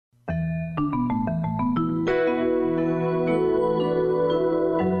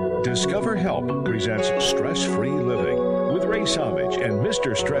Help presents Stress-Free Living with Ray Samich and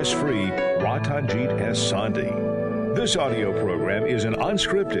Mr. Stress-Free Ratanjit S. Sandhi. This audio program is an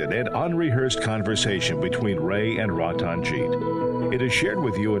unscripted and unrehearsed conversation between Ray and Ratanjit. It is shared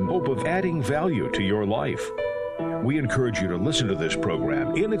with you in hope of adding value to your life. We encourage you to listen to this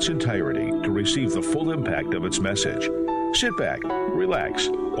program in its entirety to receive the full impact of its message. Sit back, relax,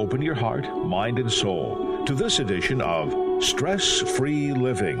 open your heart, mind, and soul to this edition of Stress-Free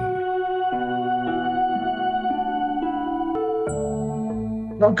Living.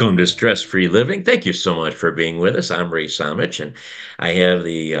 Welcome to Stress-Free Living. Thank you so much for being with us. I'm Ray Samich, and I have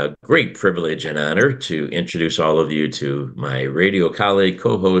the great privilege and honor to introduce all of you to my radio colleague,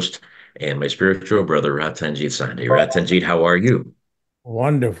 co-host, and my spiritual brother, Ratanjit Sandhi. Ratanjit, how are you?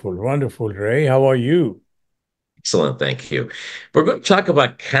 Wonderful, wonderful, Ray. How are you? Excellent, thank you. We're going to talk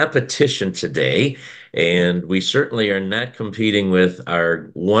about competition today, and we certainly are not competing with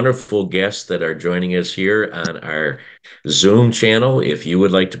our wonderful guests that are joining us here on our Zoom channel. If you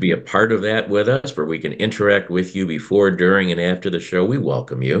would like to be a part of that with us, where we can interact with you before, during, and after the show, we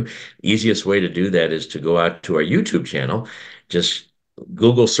welcome you. Easiest way to do that is to go out to our YouTube channel. Just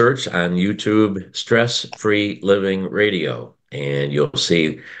Google search on YouTube, Stress Free Living Radio, and you'll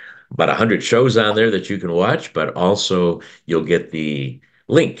see about 100 shows on there that you can watch, but also you'll get the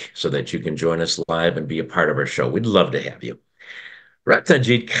link so that you can join us live and be a part of our show. We'd love to have you.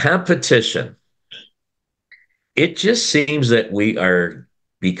 Ratanjit, competition. It just seems that we are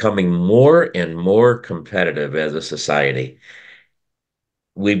becoming more and more competitive as a society.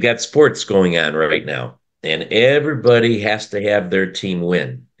 We've got sports going on right now, and everybody has to have their team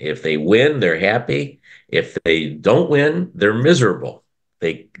win. If they win, they're happy. If they don't win, they're miserable.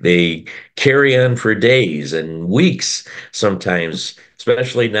 They carry on for days and weeks sometimes,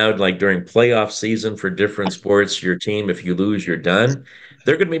 especially now, like during playoff season for different sports. Your team, if you lose, you're done.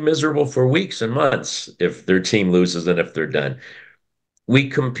 They're going to be miserable for weeks and months if their team loses and if they're done. We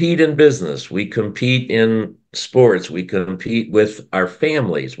compete in business. We compete in sports. We compete with our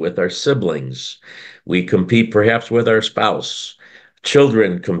families, with our siblings. We compete perhaps with our spouse.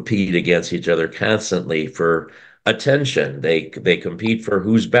 Children compete against each other constantly for attention. They compete for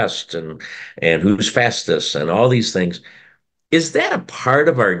who's best and who's fastest and all these things. Is that a part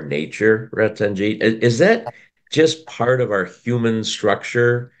of our nature, Ratanjit? Is that just part of our human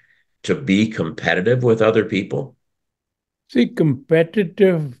structure to be competitive with other people? See,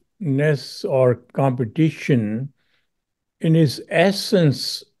 competitiveness or competition in its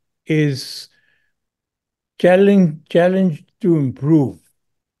essence is challenge to improve,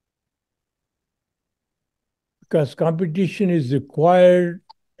 because competition is required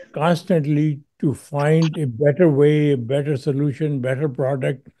constantly to find a better way, a better solution, better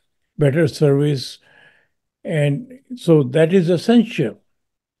product, better service. And so that is essential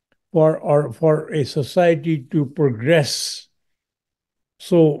for a society to progress.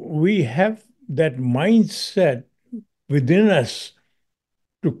 So we have that mindset within us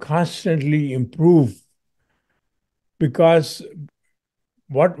to constantly improve, because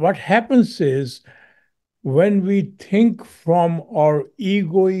what happens is when we think from our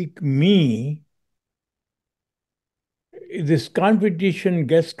egoic me, this competition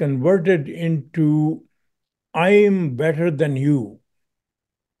gets converted into I am better than you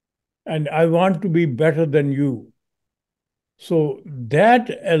and I want to be better than you. So that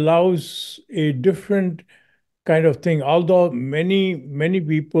allows a different kind of thing, although many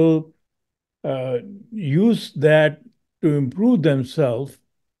people uh, use that to improve themselves.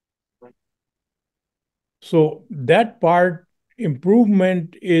 So that part,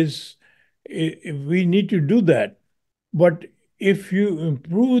 improvement is, we need to do that. But if you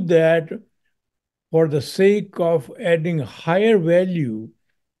improve that for the sake of adding higher value,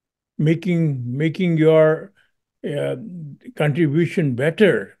 making your uh, contribution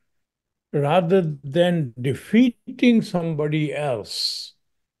better, rather than defeating somebody else,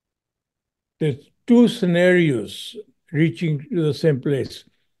 there's two scenarios reaching to the same place.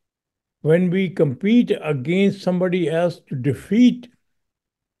 When we compete against somebody else to defeat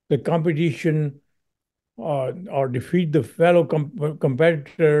the competition, or defeat the fellow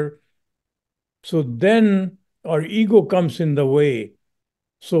competitor, so then our ego comes in the way.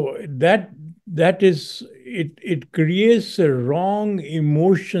 So that is it. It creates wrong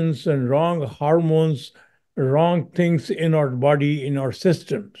emotions and wrong hormones, wrong things in our body, in our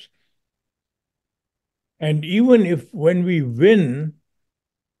systems. And even if when we win,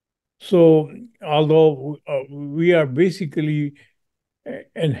 so although we are basically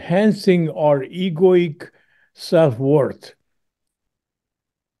enhancing our egoic self-worth,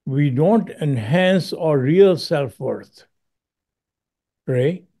 we don't enhance our real self-worth,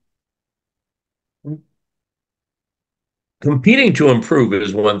 right? competing to improve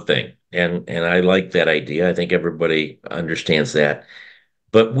is one thing, and I like that idea. I think everybody understands that.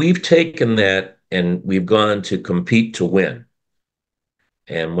 But we've taken that and we've gone to compete to win.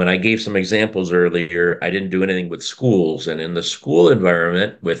 And when I gave some examples earlier, I didn't do anything with schools. And in the school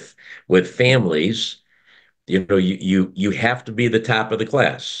environment with families, you have to be the top of the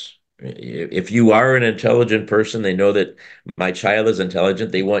class. If you are an intelligent person, they know that my child is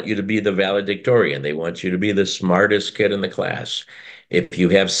intelligent. They want you to be the valedictorian. They want you to be the smartest kid in the class. If you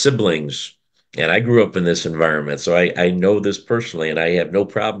have siblings, and I grew up in this environment, so I know this personally, and I have no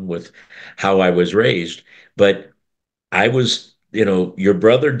problem with how I was raised. But I was, your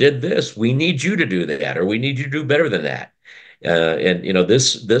brother did this. We need you to do that, or we need you to do better than that. And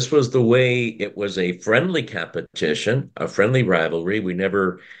this was the way. It was a friendly competition, a friendly rivalry. We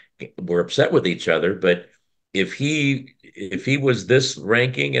never were upset with each other. But if he was this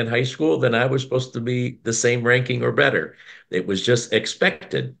ranking in high school, then I was supposed to be the same ranking or better. It was just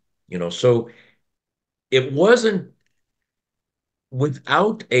expected, So it wasn't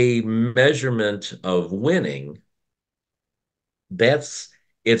without a measurement of winning. That's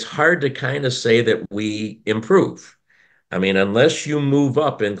It's hard to kind of say that we improve. I mean, unless you move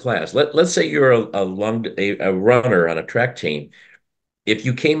up in class, let's say you're a runner on a track team. If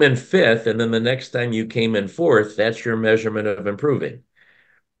you came in fifth and then the next time you came in fourth, that's your measurement of improving.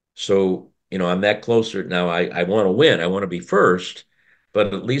 So, I'm that closer now. I want to win. I want to be first.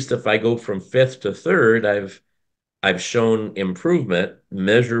 But at least if I go from fifth to third, I've shown improvement,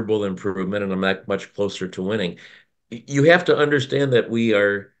 measurable improvement, and I'm that much closer to winning. You have to understand that we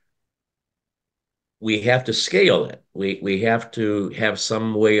have to scale it. We have to have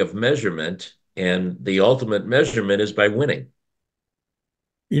some way of measurement, and the ultimate measurement is by winning.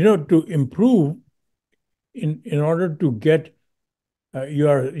 To improve, in order to get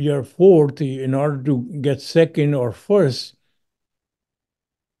your fourth, in order to get second or first,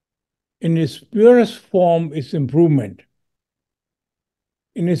 in its purest form, is improvement.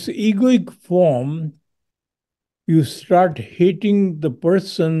 In its egoic form, you start hating the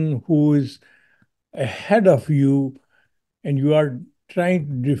person who is ahead of you, and you are trying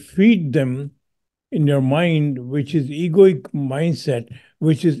to defeat them in your mind, which is egoic mindset,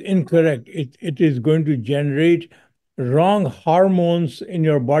 which is incorrect. It is going to generate wrong hormones in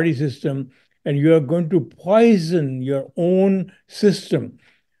your body system, and you are going to poison your own system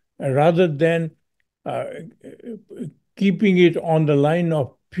rather than uh, keeping it on the line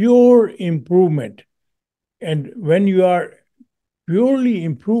of pure improvement. And when you are purely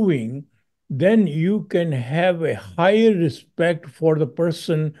improving, then you can have a higher respect for the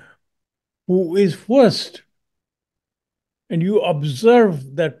person who is first. And you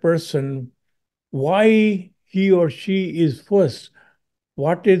observe that person, why he or she is first,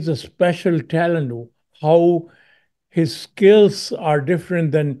 what is the special talent, how his skills are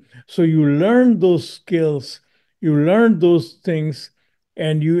different than. So you learn those skills, you learn those things,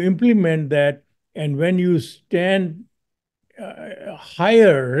 and you implement that. And when you stand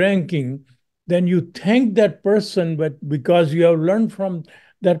higher ranking, then you thank that person, but because you have learned from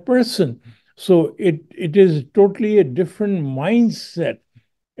that person. So it is totally a different mindset.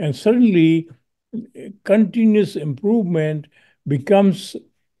 And suddenly, continuous improvement becomes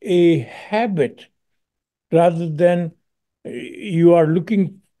a habit rather than you are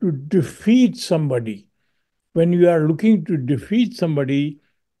looking to defeat somebody. When you are looking to defeat somebody,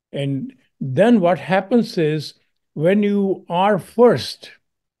 and then what happens is when you are first,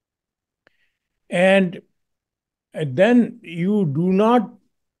 and then you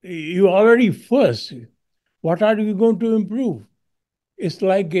already first, what are you going to improve? It's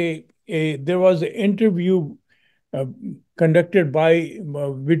like there was an interview uh, conducted by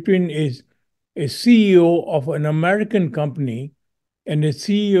between a CEO of an American company and a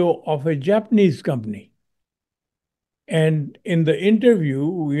CEO of a Japanese company. And in the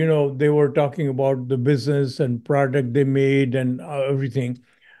interview, they were talking about the business and product they made and everything.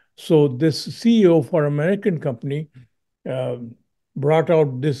 So this CEO for American company uh, brought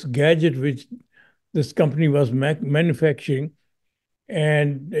out this gadget which this company was manufacturing,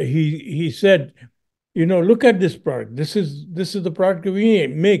 and he said, look at this product. This is the product we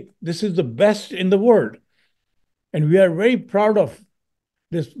make. This is the best in the world, and we are very proud of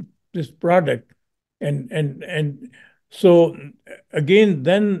this this product. And so again,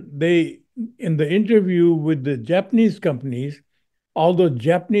 then they in the interview with the Japanese companies, although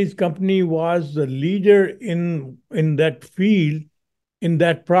Japanese company was the leader in that field, in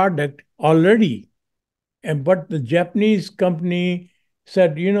that product already, but the Japanese company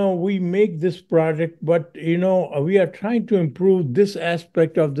said, we make this product, but we are trying to improve this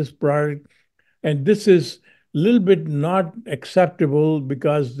aspect of this product, and this is little bit not acceptable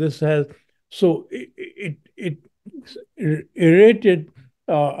because this has so it irritated.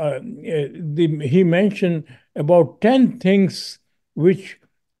 He mentioned about 10 things which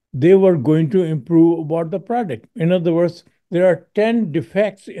they were going to improve about the product. In other words, there are 10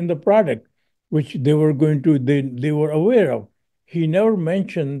 defects in the product which they were aware of. He never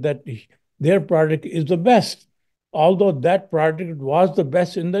mentioned that their product is the best, although that product was the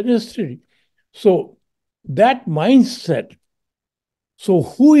best in the industry. So that mindset. So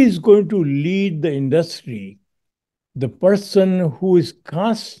who is going to lead the industry? The person who is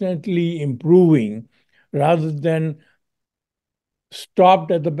constantly improving rather than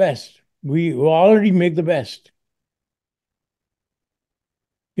stopped at the best. We already make the best.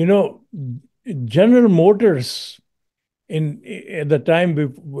 You know, General Motors in at the time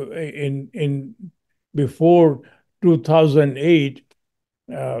in before 2008,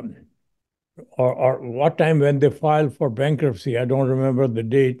 um, or what time when they filed for bankruptcy, I don't remember the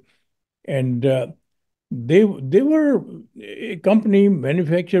date, and they were a company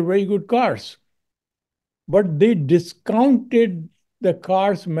manufactured very good cars, but they discounted the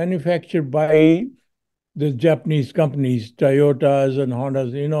cars manufactured by the Japanese companies, Toyotas and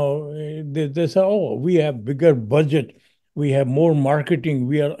Hondas. They say, "Oh, we have bigger budget, we have more marketing,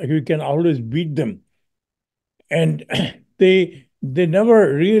 we can always beat them," and they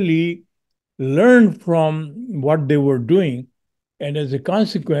never really learned from what they were doing, and as a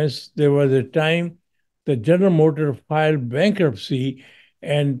consequence, there was a time the General Motors filed bankruptcy,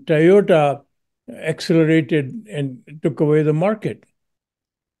 and Toyota accelerated and took away the market.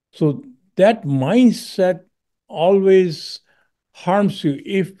 So that mindset always harms you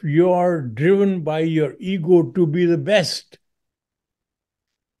if you are driven by your ego to be the best.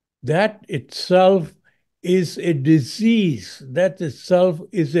 That itself is a disease, that itself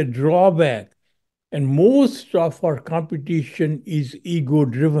is a drawback. And most of our competition is ego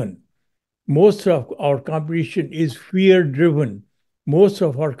driven. Most of our competition is fear driven. Most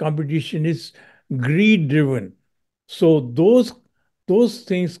of our competition is greed driven. So those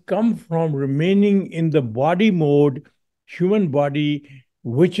things come from remaining in the body mode, human body,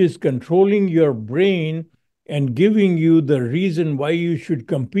 which is controlling your brain and giving you the reason why you should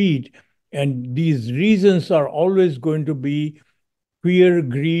compete. And these reasons are always going to be fear,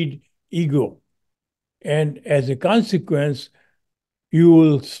 greed, ego. And as a consequence, you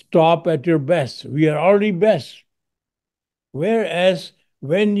will stop at your best. We are already best. Whereas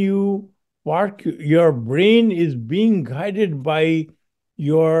when your brain is being guided by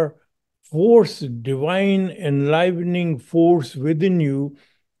your force, divine enlivening force within you,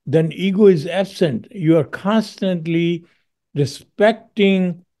 then ego is absent. You are constantly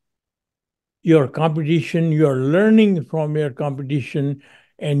respecting your competition, you are learning from your competition,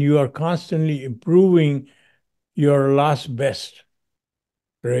 and you are constantly improving your last best,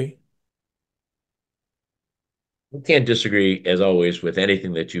 right? I can't disagree, as always, with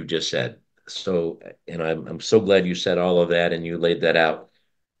anything that you've just said. So, and I'm so glad you said all of that and you laid that out.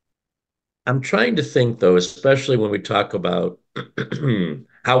 I'm trying to think, though, especially when we talk about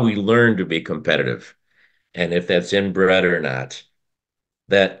how we learn to be competitive and if that's inbred or not,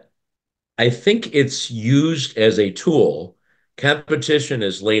 that I think it's used as a tool. Competition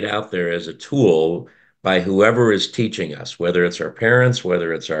is laid out there as a tool by whoever is teaching us, whether it's our parents,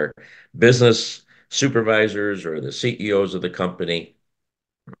 whether it's our business supervisors or the CEOs of the company.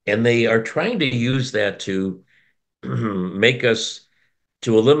 And they are trying to use that to make us,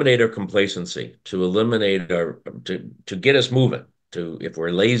 to eliminate our complacency, to eliminate to get us moving, to, if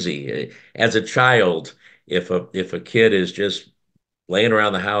we're lazy. As a child, if a kid is just laying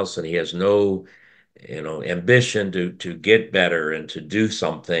around the house and he has no ambition to get better and to do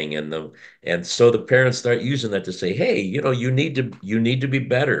something, and so the parents start using that to say, hey, you need to be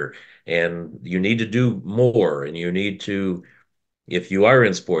better, and you need to do more, and you need to, if you are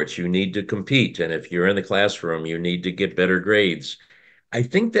in sports, you need to compete, and if you're in the classroom, you need to get better grades. I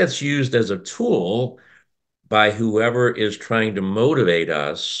think that's used as a tool by whoever is trying to motivate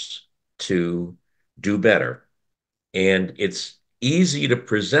us to do better. And it's easy to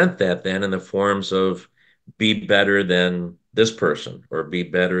present that then in the forms of be better than this person, or be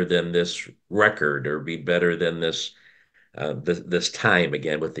better than this record, or be better than this time,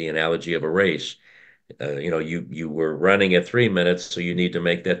 again with the analogy of a race. You were running at 3 minutes, so you need to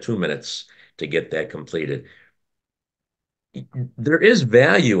make that 2 minutes to get that completed. There is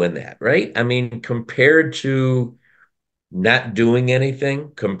value in that, right? I mean, compared to not doing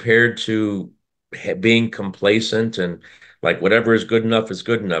anything, compared to being complacent and like whatever is good enough is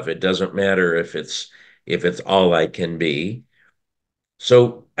good enough. It doesn't matter if it's all I can be.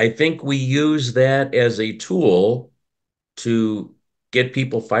 So I think we use that as a tool to get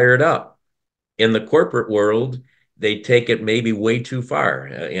people fired up. In the corporate world, they take it maybe way too far.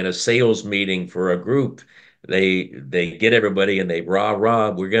 In a sales meeting for a group, they get everybody and they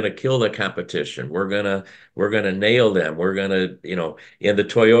rah, we're gonna kill the competition. We're gonna nail them. We're gonna, in the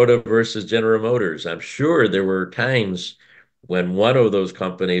Toyota versus General Motors, I'm sure there were times when one of those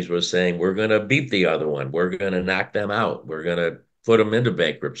companies was saying, we're gonna beat the other one, we're gonna knock them out, we're gonna put them into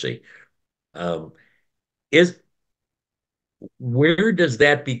bankruptcy. Um, is Where does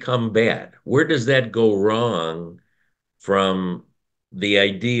that become bad? Where does that go wrong from the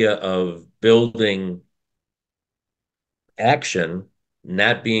idea of building action,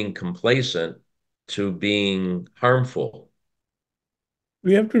 not being complacent, to being harmful?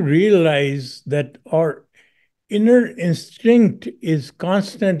 We have to realize that our inner instinct is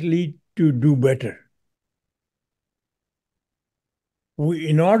constantly to do better.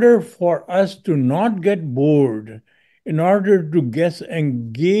 In order for us to not get bored, in order to get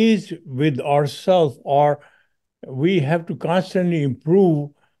engaged with ourselves, or we have to constantly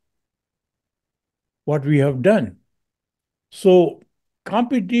improve what we have done. So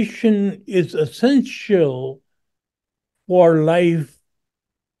competition is essential for life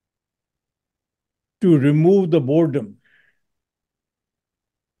to remove the boredom.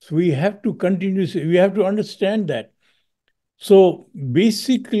 So we have to we have to understand that. So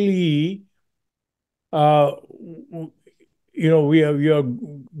basically, uh, we are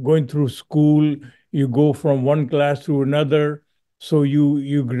going through school. You go from one class to another, so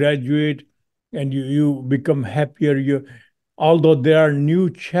you graduate, and you become happier. Although there are new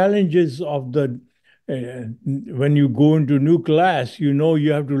challenges of the when you go into new class, you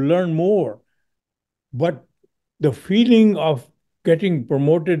have to learn more. But the feeling of getting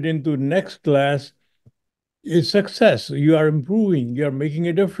promoted into next class is success. You are improving. You are making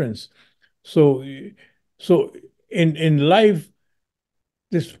a difference. So, so in life,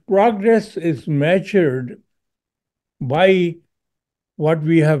 this progress is measured by what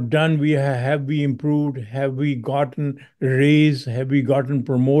we have done. Have we improved? Have we gotten raised? Have we gotten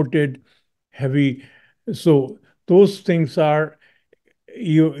promoted? Have we? So those things are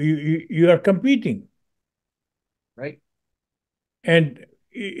you are competing, Right. and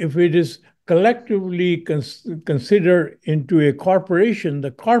if it is collectively considered into a corporation,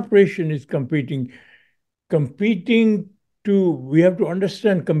 the corporation is competing to, we have to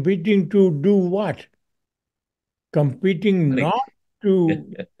understand, competing to do what? Competing Money.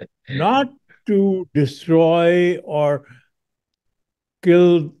 to not to destroy or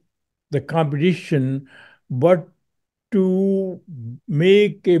kill the competition, but to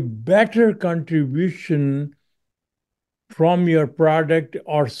make a better contribution from your product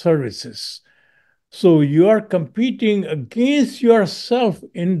or services. So you are competing against yourself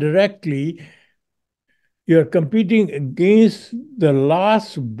indirectly. You're competing against the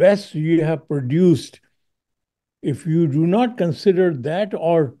last best you have produced. If you do not consider that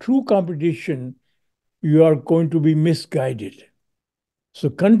or true competition, you are going to be misguided. So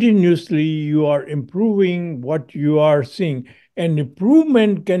continuously you are improving what you are seeing. And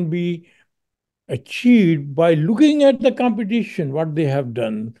improvement can be achieved by looking at the competition, what they have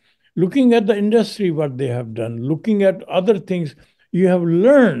done, looking at the industry, what they have done, looking at other things you have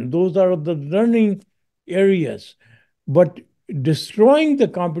learned. Those are the learning areas. But destroying the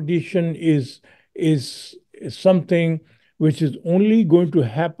competition is something which is only going to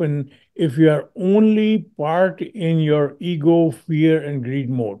happen if you are only part in your ego, fear, and greed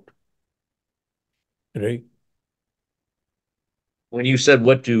mode. Right? When you said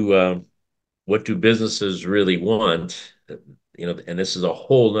what do businesses really want, and this is a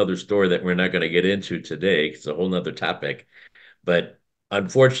whole nother story that we're not going to get into today. It's a whole nother topic. But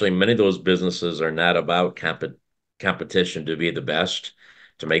unfortunately, many of those businesses are not about competition to be the best,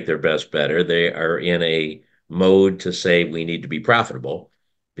 to make their best better. They are in a mode to say we need to be profitable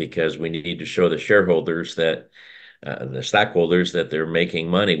because we need to show the shareholders that the stockholders that they're making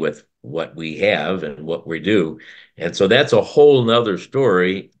money with what we have and what we do. And so that's a whole nother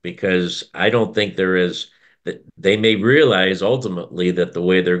story because I don't think there is that they may realize ultimately that the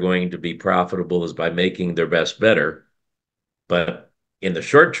way they're going to be profitable is by making their best better. But in the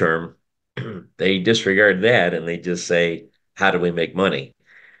short term, they disregard that and they just say, how do we make money?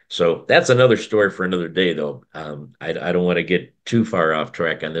 So that's another story for another day, though. I don't want to get too far off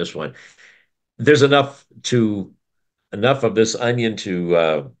track on this one. There's enough of this onion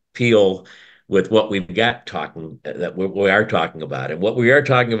to peel with what we've got talking that we are talking about. And what we are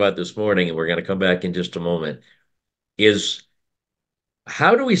talking about this morning, and we're going to come back in just a moment, is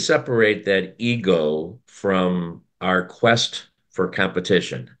how do we separate that ego from our quest for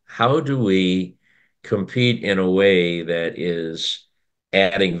competition? How do we compete in a way that is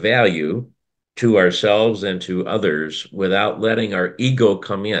adding value to ourselves and to others without letting our ego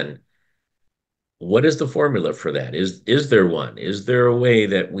come in? What is the formula for that? Is there one? Is there a way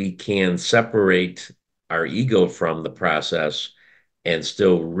that we can separate our ego from the process and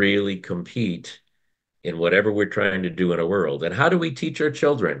still really compete in whatever we're trying to do in a world? And how do we teach our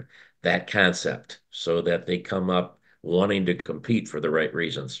children that concept so that they come up wanting to compete for the right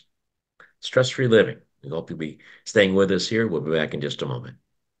reasons? Stress-free living. We hope you'll be staying with us here. We'll be back in just a moment.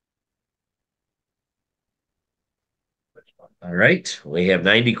 All right. We have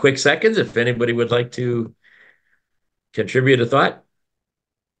 90 quick seconds. If anybody would like to contribute a thought.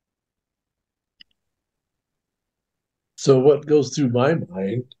 So what goes through my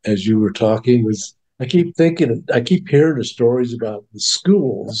mind as you were talking was I keep hearing the stories about the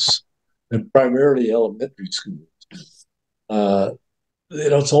schools and primarily elementary schools.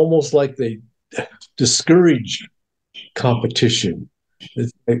 It's almost like they discourage competition.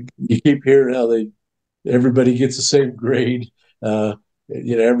 You keep hearing how everybody gets the same grade.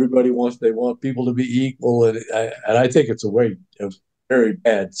 Everybody they want people to be equal, and I think it's a very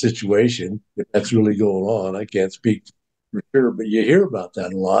bad situation if that's really going on. I can't speak for sure, but you hear about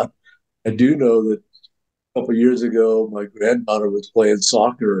that a lot. I do know that a couple of years ago, my granddaughter was playing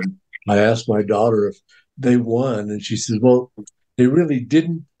soccer, and I asked my daughter if they won, and she said, "Well, they really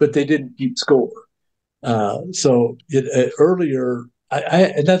didn't, but they didn't keep score." Earlier,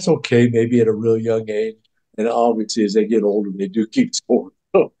 and that's okay, maybe at a real young age. And obviously, as they get older, they do keep score.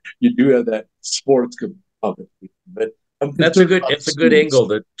 So you do have that sports competition. But it's a good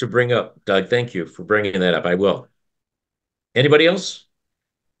angle to bring up, Doug. Thank you for bringing that up. I will. Anybody else?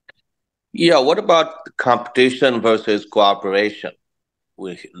 Yeah, what about competition versus cooperation?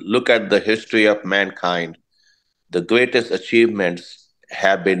 We look at the history of mankind. The greatest achievements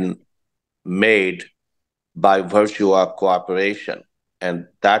have been made by virtue of cooperation. And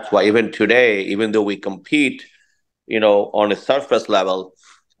that's why even today, even though we compete, on a surface level,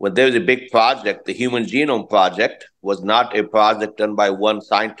 when there's a big project, the Human Genome Project was not a project done by one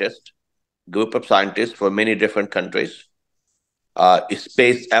group of scientists for many different countries.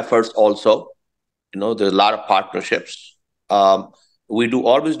 Space efforts also, there's a lot of partnerships. We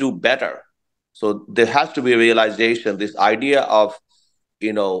always do better. So there has to be a realization, this idea of,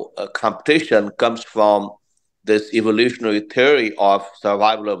 a competition comes from this evolutionary theory of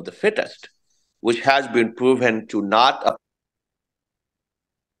survival of the fittest, which has been proven to not.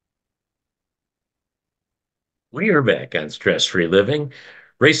 We are back on Stress-Free Living.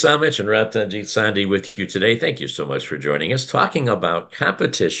 Ray Samich and Ratanjit Sandhi with you today. Thank you so much for joining us, talking about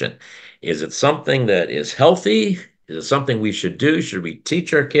competition. Is it something that is healthy? Is it something we should do? Should we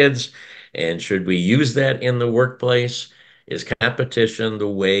teach our kids? And should we use that in the workplace? Is competition the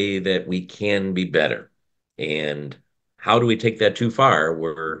way that we can be better? And how do we take that too far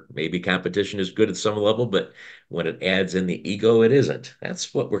where maybe competition is good at some level, but when it adds in the ego, it isn't?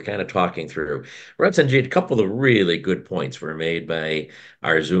 That's what we're kind of talking through. Ratanjit, a couple of really good points were made by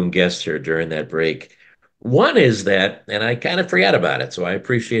our Zoom guest here during that break. One is that, and I kind of forgot about it, so I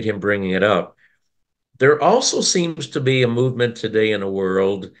appreciate him bringing it up. There also seems to be a movement today in a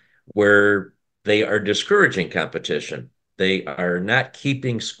world where they are discouraging competition. They are not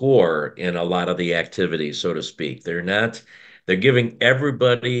keeping score in a lot of the activities, so to speak. They're giving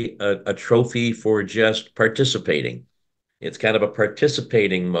everybody a trophy for just participating. It's kind of a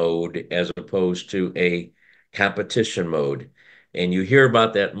participating mode as opposed to a competition mode. And you hear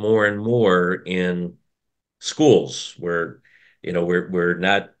about that more and more in schools where, we're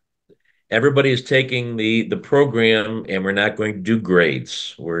not, everybody is taking the program and we're not going to do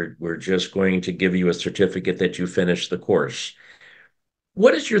grades. We're just going to give you a certificate that you finished the course.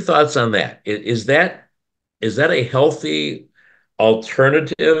 What is your thoughts on that? Is that a healthy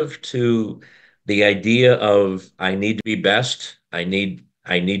alternative to the idea of I need to be best? I need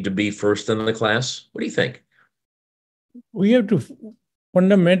to be first in the class? What do you think? We have to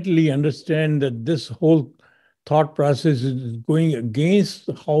fundamentally understand that this whole thought process is going against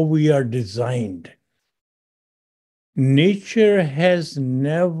how we are designed. Nature has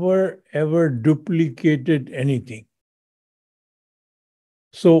never, ever duplicated anything.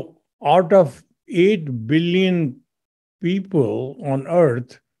 So out of 8 billion people on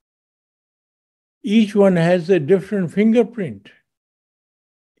Earth, each one has a different fingerprint.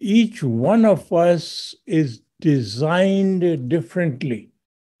 Each one of us is designed differently.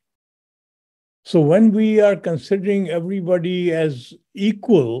 So when we are considering everybody as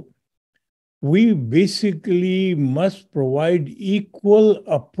equal, we basically must provide equal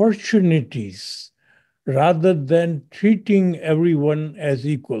opportunities rather than treating everyone as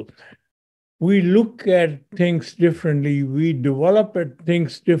equal. We look at things differently, we develop at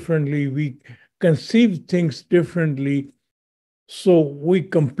things differently, we conceive things differently, so we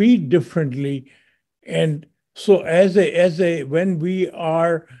compete differently. And so when we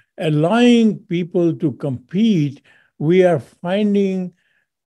are allowing people to compete, we are finding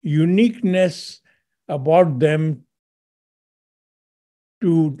uniqueness about them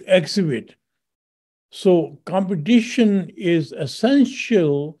to exhibit. So competition is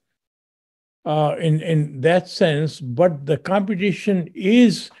essential in that sense, but the competition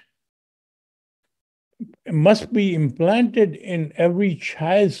must be implanted in every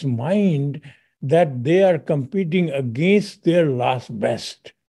child's mind that they are competing against their last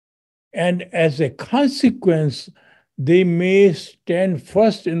best. And as a consequence, they may stand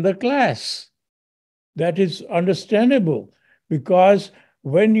first in the class. That is understandable, because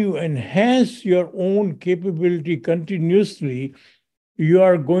when you enhance your own capability continuously, you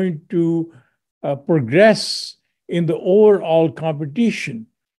are going to progress in the overall competition.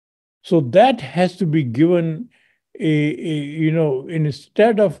 So that has to be given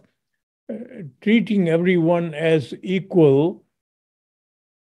instead of treating everyone as equal,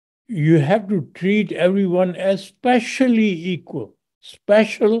 you have to treat everyone as specially equal,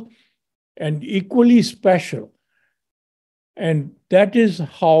 special and equally special. And that is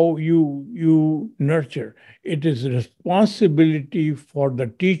how you nurture. It is a responsibility for the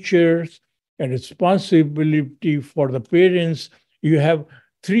teachers and responsibility for the parents. You have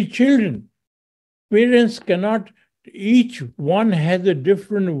 3 children. Parents cannot, each one has a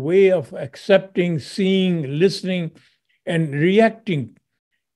different way of accepting, seeing, listening, and reacting.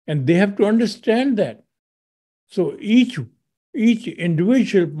 And they have to understand that. So each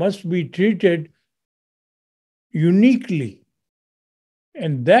individual must be treated uniquely.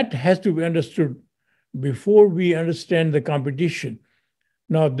 And that has to be understood before we understand the competition.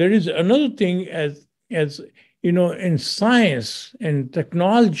 Now, there is another thing, as in science and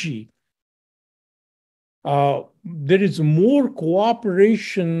technology, there is more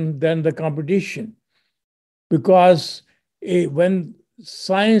cooperation than the competition, because when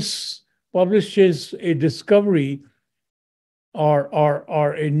science publishes a discovery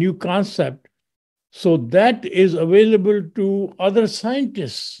or a new concept, so that is available to other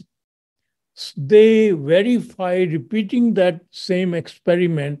scientists. They verify repeating that same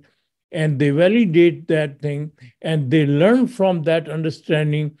experiment, and they validate that thing, and they learn from that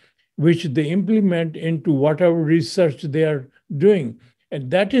understanding, which they implement into whatever research they are doing. And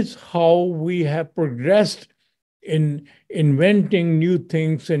that is how we have progressed in inventing new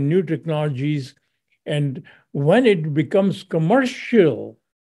things and new technologies. And when it becomes commercial,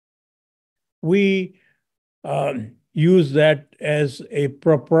 we use that as a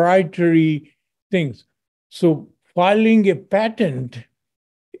proprietary thing. So filing a patent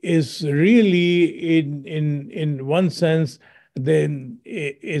is really, in one sense, then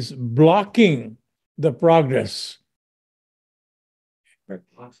is blocking the progress.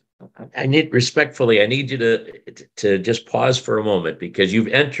 I need you to just pause for a moment, because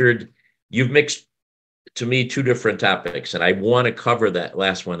you've mixed to me 2 different topics, and I want to cover that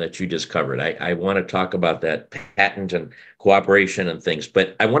last one that you just covered. I want to talk about that patent and cooperation and things,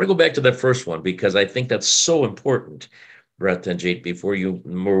 but I want to go back to the first one, because I think that's so important, Ratanjit, before you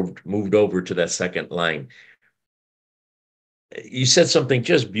moved over to that second line. You said something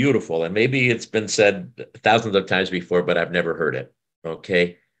just beautiful, and maybe it's been said thousands of times before, but I've never heard it.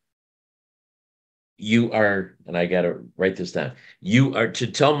 Okay. You are, and I got to write this down, you are to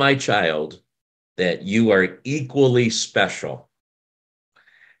tell my child that you are equally special,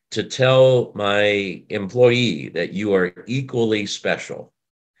 to tell my employee that you are equally special,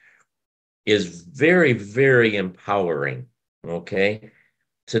 is very, very empowering. Okay.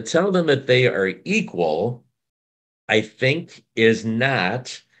 To tell them that they are equal, I think, is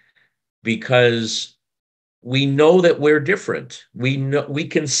not because we know that we're different. We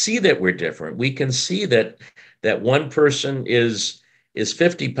can see that we're different. We can see that one person is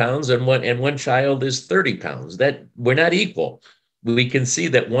 50 pounds and one child is 30 pounds. That we're not equal. We can see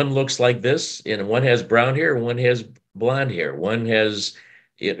that one looks like this, and one has brown hair, and one has blonde hair, one has,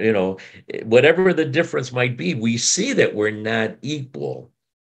 whatever the difference might be, we see that we're not equal.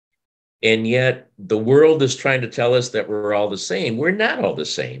 And yet the world is trying to tell us that we're all the same. We're not all the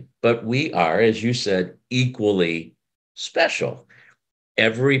same, but we are, as you said, equally special.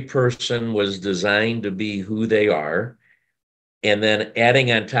 Every person was designed to be who they are. And then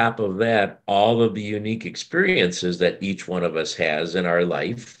adding on top of that, all of the unique experiences that each one of us has in our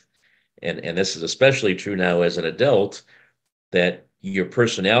life. And this is especially true now as an adult, that your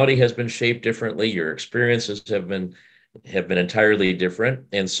personality has been shaped differently, your experiences have been entirely different.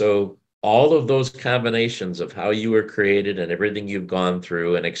 And so all of those combinations of how you were created and everything you've gone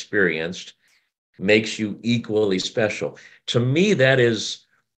through and experienced makes you equally special. To me, that is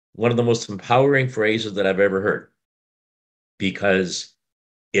one of the most empowering phrases that I've ever heard, because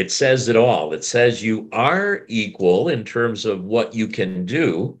it says it all. It says you are equal in terms of what you can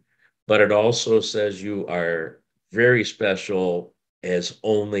do, but it also says you are very special as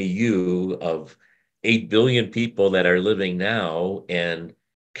only you, of 8 billion people that are living now and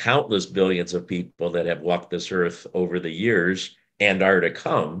countless billions of people that have walked this earth over the years and are to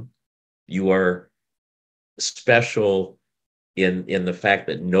come. You are special in the fact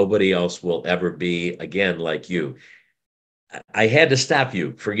that nobody else will ever be again like you. I had to stop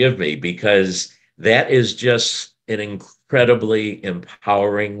you, forgive me, because that is just an incredibly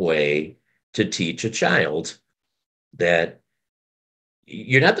empowering way to teach a child that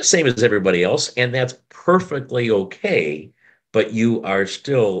you're not the same as everybody else, and that's perfectly okay, but you are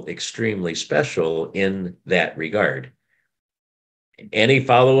still extremely special in that regard. Any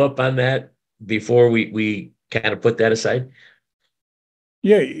follow-up on that before we kind of put that aside?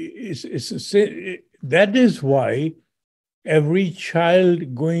 Yeah, that is why every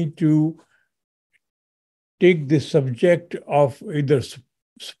child going to take the subject of either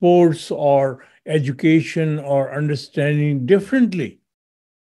sports or education or understanding differently.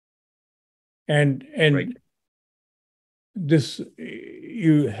 And Right. this,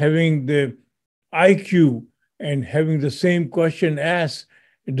 you having the IQ and having the same question asked,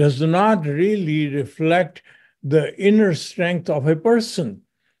 it does not really reflect the inner strength of a person.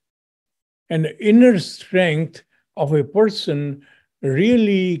 And the inner strength of a person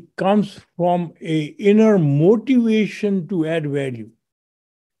really comes from a inner motivation to add value,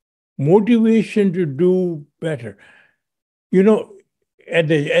 motivation to do better. You know, as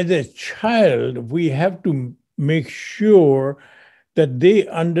a child, we have to make sure that they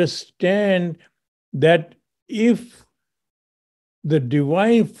understand that if the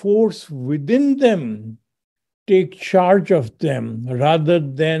divine force within them take charge of them rather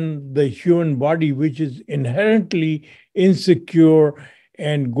than the human body, which is inherently insecure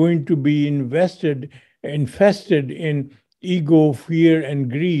and going to be infested in ego, fear, and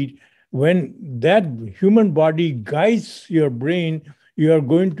greed. When that human body guides your brain, you are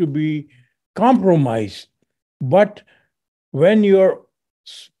going to be compromised. But when your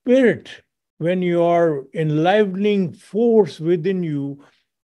spirit, when your enlivening force within you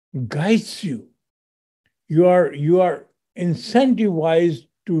guides you, you are incentivized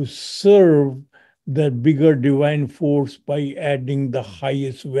to serve that bigger divine force by adding the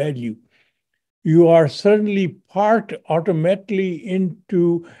highest value. You are certainly part automatically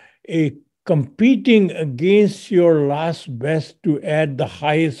into a competing against your last best to add the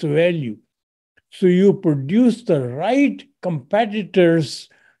highest value. So you produce the right competitors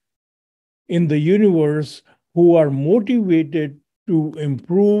in the universe who are motivated to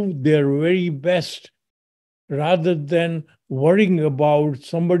improve their very best rather than worrying about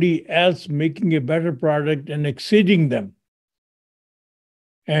somebody else making a better product and exceeding them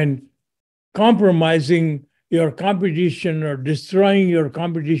and compromising your competition or destroying your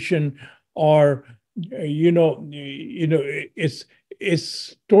competition, or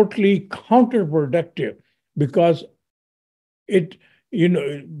it's totally counterproductive, because it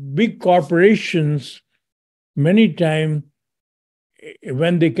big corporations many times,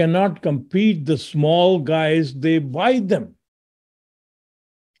 when they cannot compete the small guys, they buy them.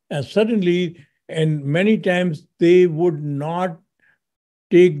 And suddenly, and many times, they would not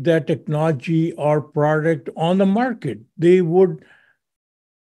take that technology or product on the market. They would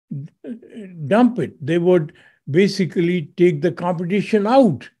dump it. They would basically take the competition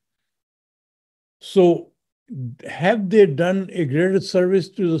out. So, have they done a greater service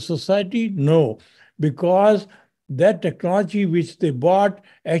to the society? No, because that technology which they bought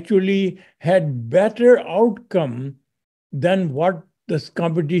actually had better outcome than what this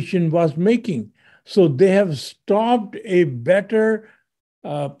competition was making. So they have stopped a better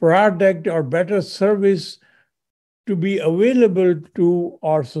product or better service to be available to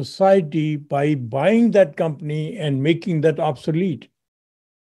our society by buying that company and making that obsolete.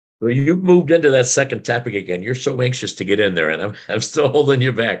 Well, you've moved into that second topic again. You're so anxious to get in there, and I'm still holding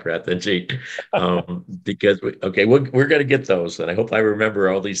you back, Ratanjit, because we're going to get those, and I hope I remember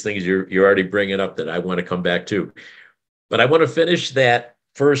all these things you're already bringing up that I want to come back to. But I want to finish that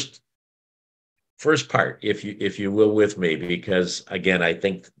first part, if you will, with me, because again, I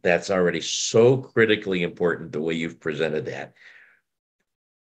think that's already so critically important the way you've presented that.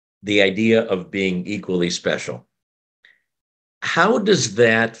 The idea of being equally special. how does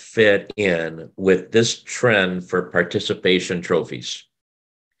that fit in with this trend for participation trophies?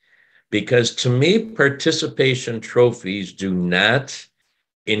 Because to me, participation trophies do not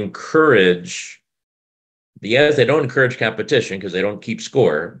encourage, yes, they don't encourage competition because they don't keep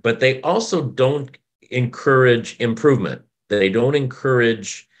score, but they also don't encourage improvement. They don't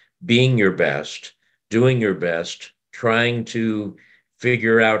encourage being your best, doing your best, trying to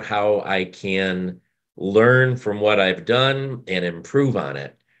figure out how I can learn from what I've done and improve on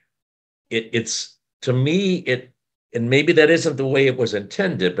it. It's to me, and maybe that isn't the way it was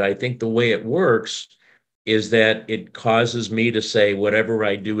intended, but I think the way it works is that it causes me to say whatever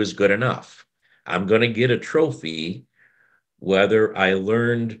I do is good enough. I'm going to get a trophy whether I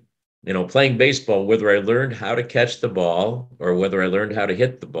learned, playing baseball, whether I learned how to catch the ball or whether I learned how to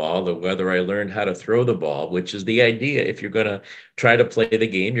hit the ball or whether I learned how to throw the ball, which is the idea. If you're going to try to play the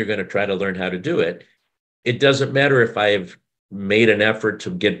game, you're going to try to learn how to do it. It doesn't matter if I've made an effort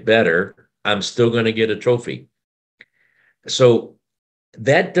to get better, I'm still going to get a trophy. So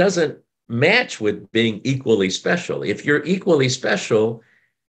that doesn't match with being equally special. If you're equally special,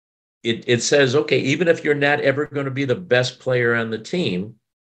 it says, okay, even if you're not ever going to be the best player on the team,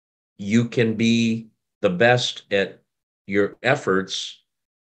 you can be the best at your efforts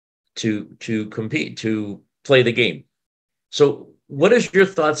to compete, to play the game. So what is your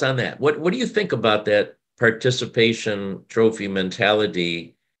thoughts on that? What do you think about that participation trophy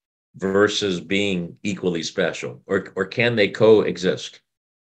mentality versus being equally special, or can they coexist?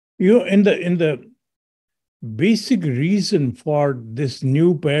 In the basic reason for this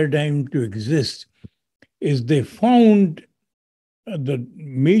new paradigm to exist is they found the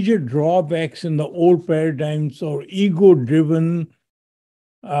major drawbacks in the old paradigms or ego-driven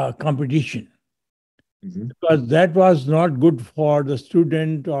competition. Mm-hmm. Because that was not good for the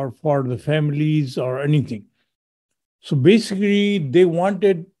student or for the families or anything. So basically, they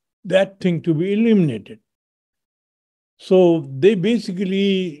wanted that thing to be eliminated. So they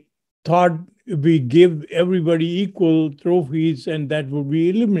basically thought if we give everybody equal trophies and that would be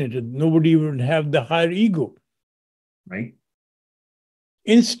eliminated. Nobody would have the higher ego. Right.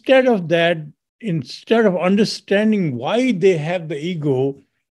 Instead of that, instead of understanding why they have the ego,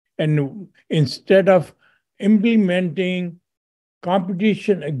 and instead of implementing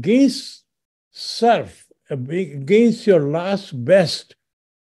competition against self, against your last best,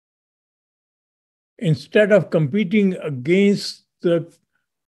 instead of competing against the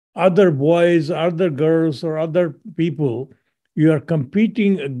other boys, other girls, or other people, you are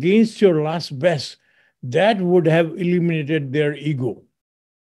competing against your last best. That would have eliminated their egoic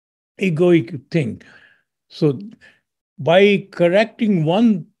thing. So by correcting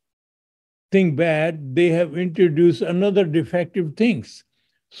one thing bad, they have introduced another defective things.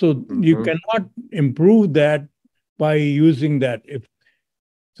 So you cannot improve that by using that. If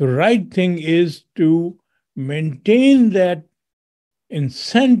the right thing is to maintain that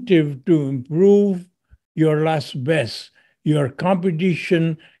incentive to improve your last best, your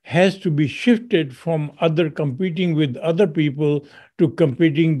competition has to be shifted from other competing with other people to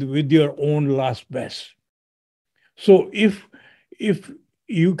competing with your own last best. So if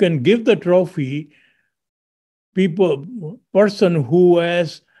you can give the trophy person who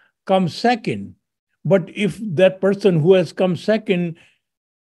has come second, but if that person who has come second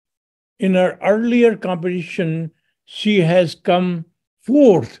in her earlier competition, she has come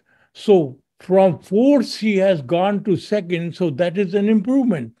fourth. So from fourth, she has gone to second. So that is an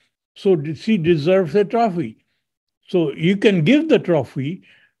improvement. So she deserves a trophy. So you can give the trophy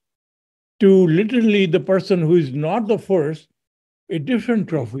to literally the person who is not the first, a different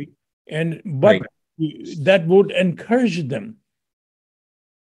trophy, but that would encourage them.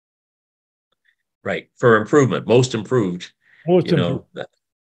 Right. For improvement, most improved. Most improved.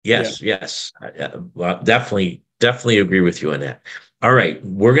 Yes, yes. Well, definitely agree with you on that. All right,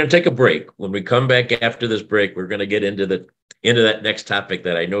 we're going to take a break. When we come back after this break, we're going to get into that next topic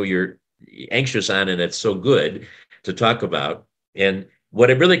that I know you're anxious on, and it's so good to talk about. And what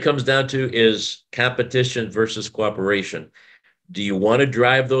it really comes down to is competition versus cooperation. Do you want to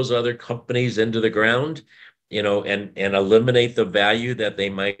drive those other companies into the ground, and eliminate the value that they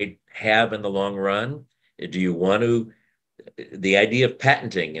might have in the long run? Do you want to, the idea of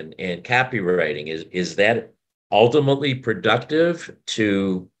patenting and copywriting, is that ultimately productive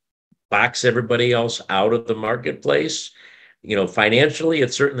to box everybody else out of the marketplace? Financially,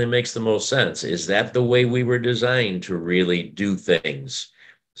 it certainly makes the most sense. Is that the way we were designed to really do things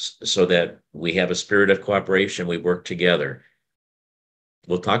so that we have a spirit of cooperation, we work together?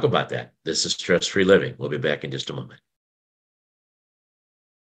 We'll talk about that. This is Stress-Free Living. We'll be back in just a moment.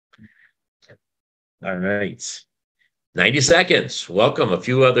 All right. 90 seconds. Welcome. A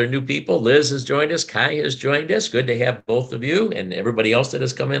few other new people. Liz has joined us. Kai has joined us. Good to have both of you and everybody else that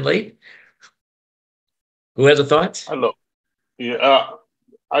has come in late. Who has a thought? Hello. Yeah,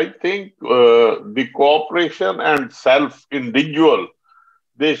 I think the corporation and self-individual,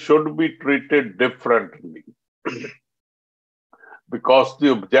 they should be treated differently because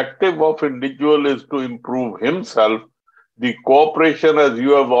the objective of individual is to improve himself. The corporation, as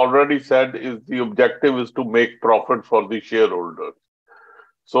you have already said, is the objective is to make profit for the shareholders.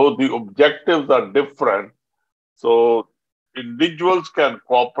 So the objectives are different. So individuals can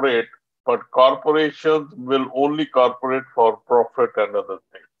cooperate, but corporations will only cooperate for profit and other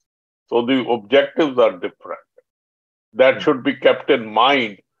things. So the objectives are different. That should be kept in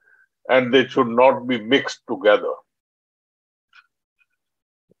mind, and they should not be mixed together.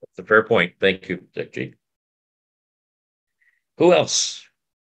 That's a fair point. Thank you, Jagjit. Who else?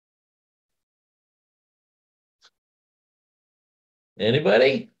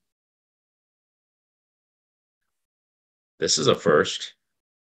 Anybody? This is a first.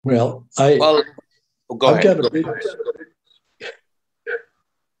 Well, Well, go I've ahead. got a big.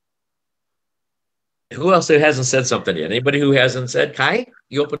 Who else hasn't said something yet? Anybody who hasn't said? Kai,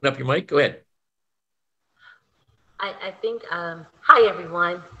 you open up your mic. Go ahead. I think, hi,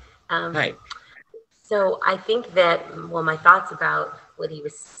 everyone. Hi. So I think that, well, my thoughts about what he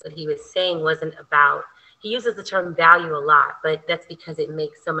was saying wasn't about, he uses the term value a lot, but that's because it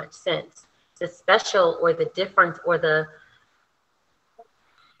makes so much sense. The special or the difference or the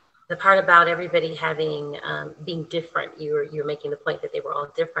part about everybody having, being different, you're making the point that they were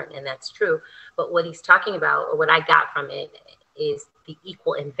all different, and that's true. But what he's talking about, or what I got from it, is the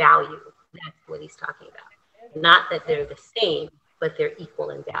equal in value. That's what he's talking about. Not that they're the same, but they're equal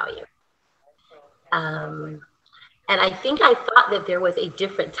in value. And I think I thought that there was a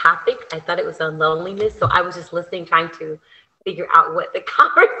different topic. I thought it was on loneliness. So I was just listening, trying to figure out what the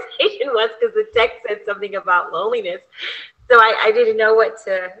conversation was, because the text said something about loneliness. So I didn't know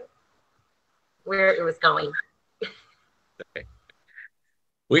where it was going. Okay.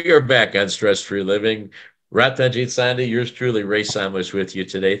 We are back on Stress Free Living. Ratanjit Sandhi, yours truly, Ray Samish, with you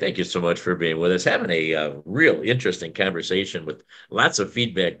today. Thank you so much for being with us. Having a real interesting conversation with lots of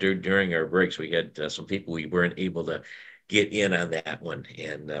feedback during our breaks. We had some people we weren't able to get in on that one,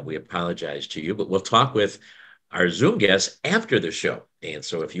 and we apologize to you. But we'll talk with our Zoom guests after the show. And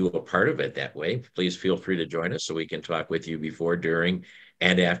so if you are part of it that way, please feel free to join us so we can talk with you before, during,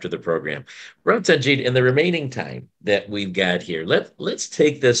 and after the program. Ratanjit, in the remaining time that we've got here, let's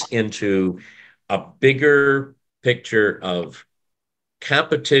take this into a bigger picture of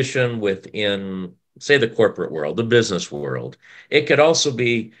competition within, say, the corporate world, the business world. It could also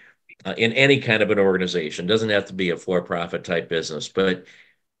be in any kind of an organization. It doesn't have to be a for-profit type business, but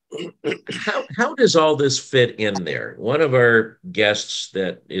how does all this fit in there? One of our guests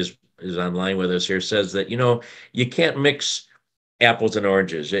that is online with us here says that, you can't mix apples and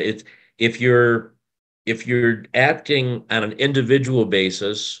oranges. If you're acting on an individual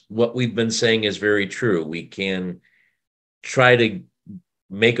basis, what we've been saying is very true. We can try to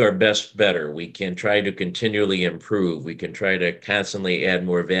make our best better. We can try to continually improve. We can try to constantly add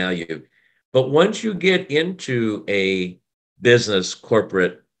more value. But once you get into a business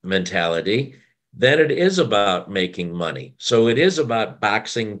corporate mentality, then it is about making money. So it is about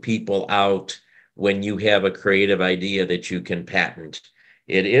boxing people out when you have a creative idea that you can patent.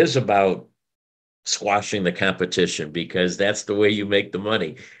 It is about squashing the competition because that's the way you make the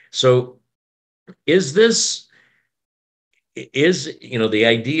money. So the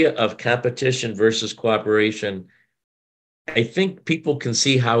idea of competition versus cooperation, I think people can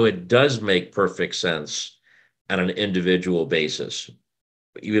see how it does make perfect sense on an individual basis,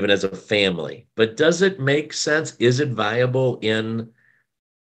 even as a family. But does it make sense? Is it viable in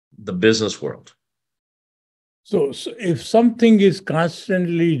the business world? So if something is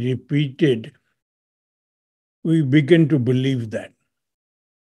constantly repeated, we begin to believe that.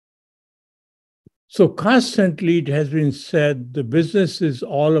 So constantly it has been said the business is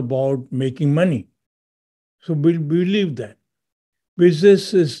all about making money. So we believe that.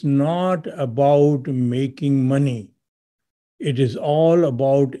 Business is not about making money. It is all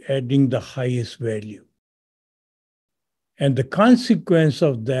about adding the highest value. And the consequence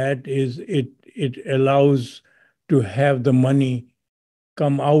of that is it allows to have the money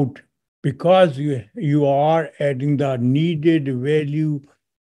come out because you are adding the needed value.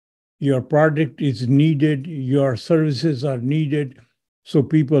 Your product is needed, your services are needed, so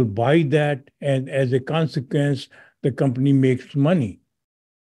people buy that, and as a consequence, the company makes money.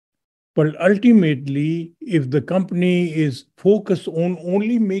 But ultimately, if the company is focused on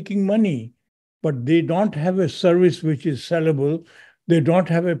only making money, but they don't have a service which is sellable, they don't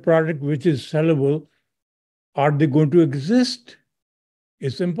have a product which is sellable, are they going to exist?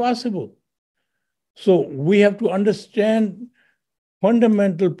 It's impossible. So we have to understand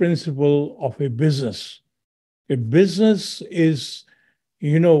fundamental principle of a business. A business is,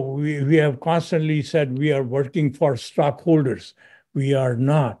 we have constantly said we are working for stockholders. We are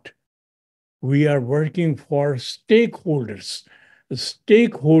not. We are working for stakeholders. The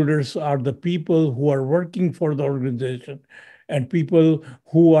stakeholders are the people who are working for the organization and people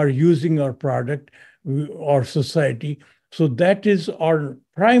who are using our product or society. So that is our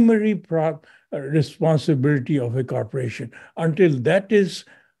primary responsibility of a corporation. Until that is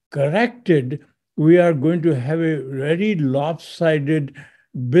corrected, we are going to have a very lopsided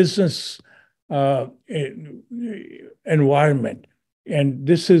business environment. And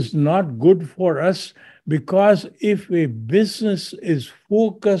this is not good for us, because if a business is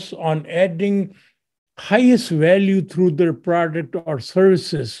focused on adding highest value through their product or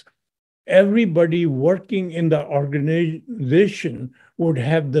services, everybody working in the organization would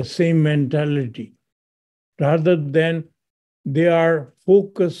have the same mentality. Rather than they are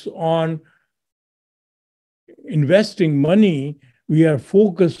focused on investing money, we are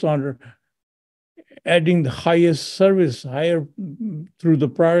focused on adding the highest service, higher through the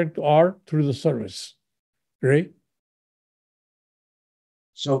product or through the service, right?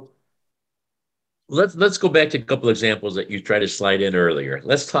 So let's go back to a couple examples that you tried to slide in earlier.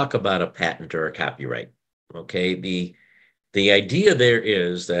 Let's talk about a patent or a copyright. Okay, the idea there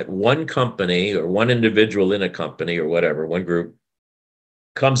is that one company or one individual in a company or whatever, one group,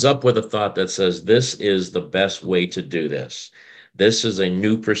 comes up with a thought that says, this is the best way to do this. This is a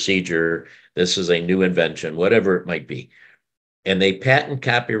new procedure. This is a new invention, whatever it might be. And they patent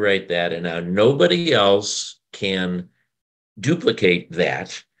copyright that, and now nobody else can duplicate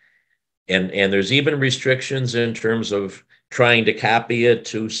that. And there's even restrictions in terms of trying to copy it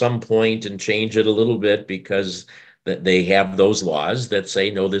to some point and change it a little bit, because that they have those laws that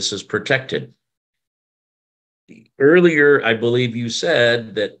say, no, this is protected. Earlier, I believe you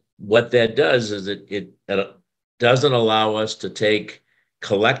said that what that does is it doesn't allow us to take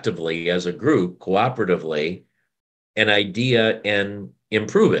collectively as a group, cooperatively, an idea and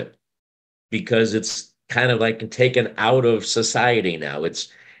improve it, because it's kind of like taken out of society now. It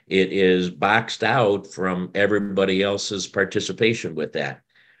is boxed out from everybody else's participation with that.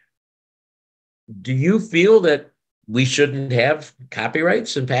 Do you feel that we shouldn't have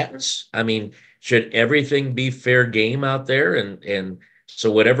copyrights and patents? I mean, should everything be fair game out there? And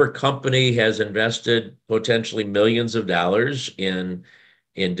so whatever company has invested potentially millions of dollars in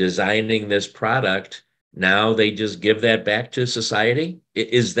designing this product, now they just give that back to society?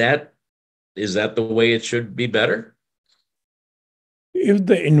 Is that the way it should be better? If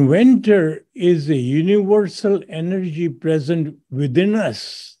the inventor is a universal energy present within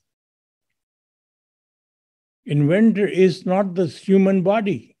us, inventor is not the human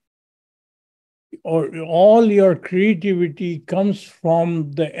body. Or all your creativity comes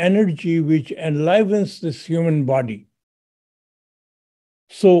from the energy which enlivens this human body.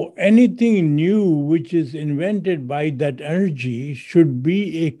 So anything new which is invented by that energy should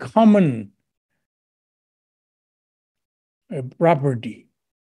be a common property.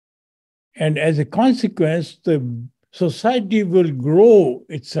 And as a consequence, the society will grow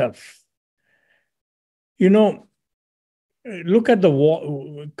itself. Look at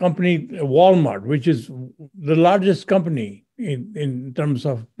the company Walmart, which is the largest company in terms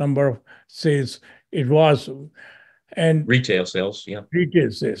of number of sales. It was. And retail sales, yeah.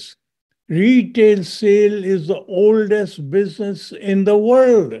 Retail sales. Retail sale is the oldest business in the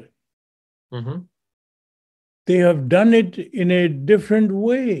world. Mm-hmm. They have done it in a different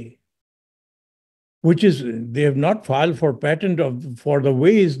way, which is they have not filed for patent for the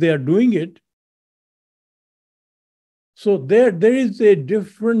ways they are doing it. So there is a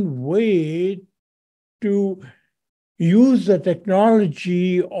different way to use the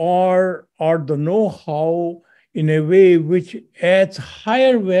technology or the know-how in a way which adds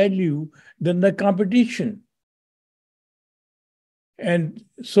higher value than the competition. And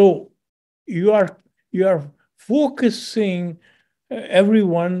so you are focusing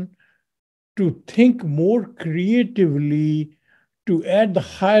everyone to think more creatively to add the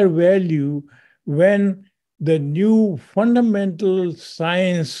higher value when the new fundamental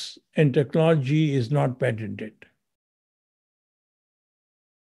science and technology is not patented.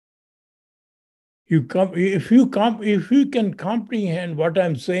 If you can comprehend what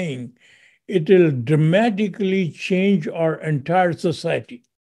I'm saying, it will dramatically change our entire society.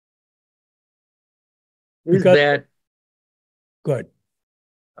 Is that good?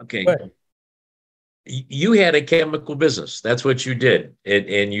 Okay. Go ahead. You had a chemical business. That's what you did.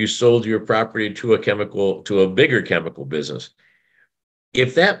 And you sold your property to a bigger chemical business.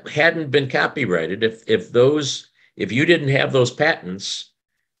 If that hadn't been copyrighted, if you didn't have those patents,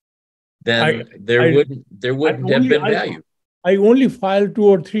 then there wouldn't have been value. I only filed 2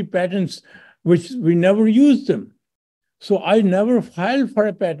 or 3 patents, which we never used them. So I never filed for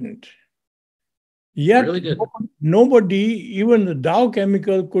a patent. Yet Really did. nobody, even the Dow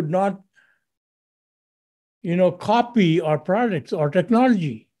Chemical, could not, copy our products or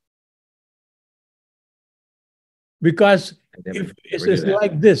technology. Because if it's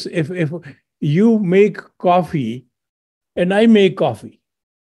like this, if you make coffee and I make coffee,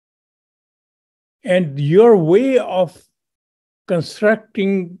 and your way of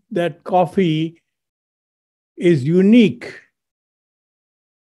constructing that coffee is unique,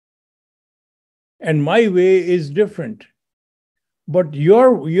 and my way is different, but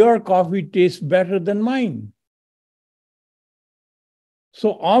your coffee tastes better than mine.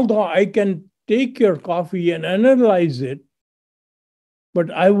 So although I can take your coffee and analyze it,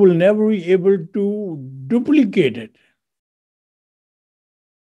 but I will never be able to duplicate it.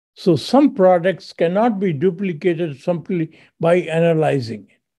 So some products cannot be duplicated simply by analyzing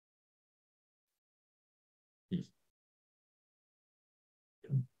it.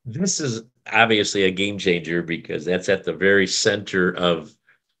 This is obviously a game changer because that's at the very center of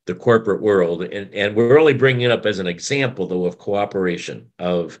the corporate world. And we're only bringing it up as an example, though, of cooperation,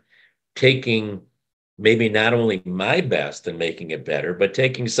 of taking maybe not only my best and making it better, but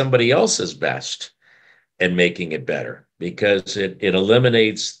taking somebody else's best and making it better, because it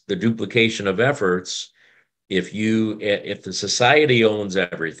eliminates the duplication of efforts. If the society owns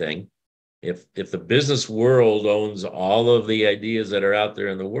everything, if the business world owns all of the ideas that are out there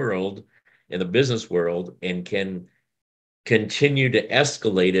in the business world, and can continue to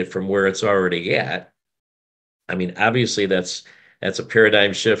escalate it from where it's already at, I mean, obviously that's a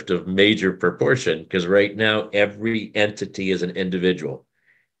paradigm shift of major proportion, because right now every entity is an individual.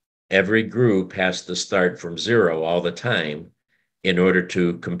 Every group has to start from zero all the time in order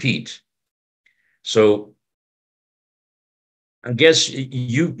to compete. So I guess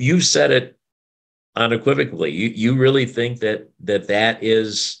you said it unequivocally. You really think that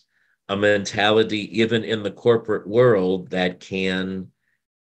is a mentality, even in the corporate world, that can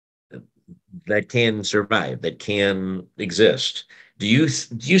survive, that can exist. Do you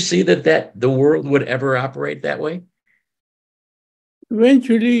see that the world would ever operate that way?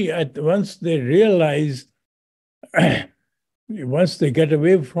 Eventually, once they realize, once they get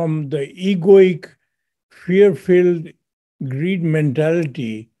away from the egoic, fear-filled greed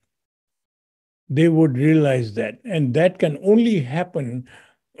mentality, they would realize that. And that can only happen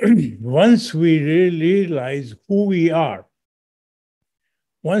once we realize who we are.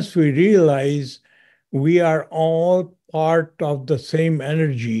 Once we realize we are all part of the same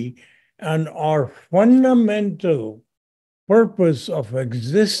energy, and our fundamental purpose of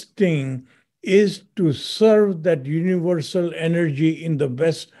existing is to serve that universal energy in the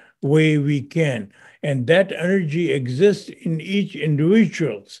best way we can. And that energy exists in each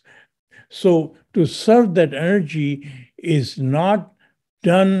individual. So to serve that energy is not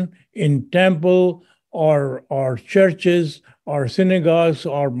done in temple or churches or synagogues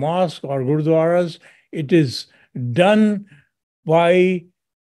or mosques or gurdwaras. It is done by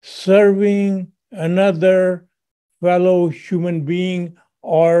serving another fellow human being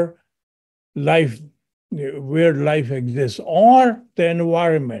or life, where life exists, or the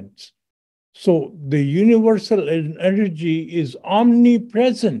environment. So the universal energy is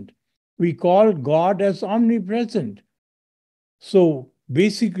omnipresent. We call God as omnipresent. So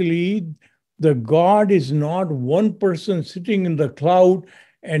basically, the God is not one person sitting in the cloud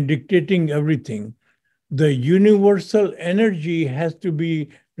and dictating everything. The universal energy has to be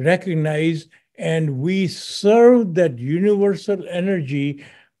recognized, and we serve that universal energy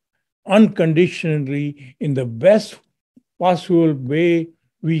unconditionally in the best possible way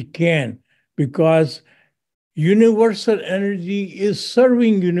we can, because universal energy is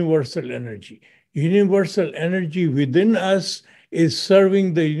serving universal energy. Universal energy within us is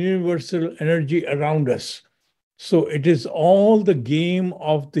serving the universal energy around us. So it is all the game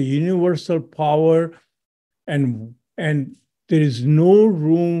of the universal power, and there is no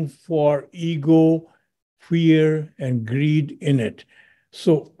room for ego, fear, and greed in it.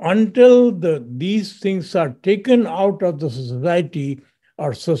 So until these things are taken out of the society,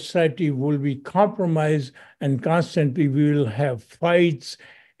 our society will be compromised, and constantly we will have fights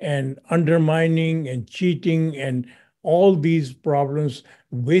and undermining and cheating, and all these problems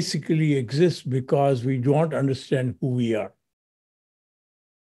basically exist because we don't understand who we are.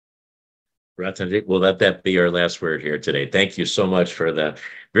 Ratanjit, we'll let that be our last word here today. Thank you so much for the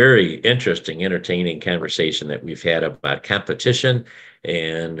very interesting, entertaining conversation that we've had about competition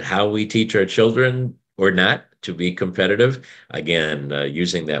and how we teach our children or not to be competitive. Again,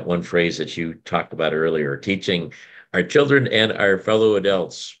 using that one phrase that you talked about earlier, teaching our children and our fellow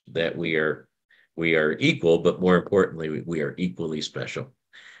adults that we are equal, but more importantly, we are equally special.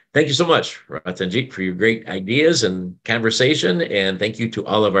 Thank you so much, Ratanjit, for your great ideas and conversation. And thank you to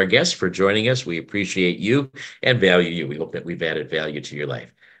all of our guests for joining us. We appreciate you and value you. We hope that we've added value to your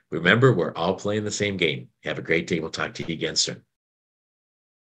life. Remember, we're all playing the same game. Have a great day. We'll talk to you again soon.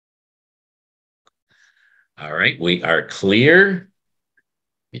 All right, we are clear.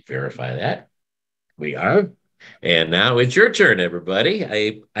 Let me verify that. We are. And now it's your turn,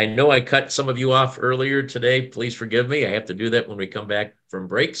 everybody. I know I cut some of you off earlier today. Please forgive me. I have to do that when we come back from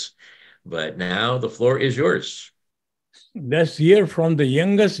breaks. But now the floor is yours. Let's hear from the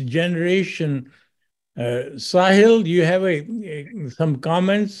youngest generation. Sahil, you have some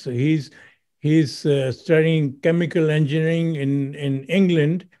comments? He's studying chemical engineering in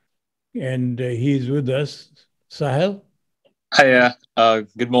England, and he's with us. Sahil? Hi,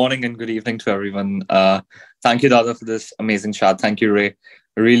 good morning and good evening to everyone. Thank you, Dada, for this amazing chat. Thank you, Ray.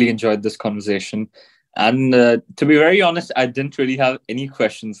 I really enjoyed this conversation. And to be very honest, I didn't really have any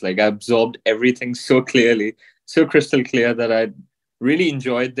questions. Like, I absorbed everything so clearly, so crystal clear, that I really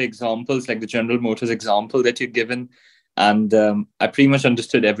enjoyed the examples, like the General Motors example that you've given. And I pretty much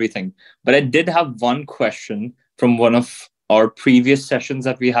understood everything. But I did have one question from one of our previous sessions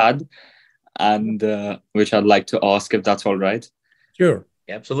that we had, and which I'd like to ask, if that's all right. Sure.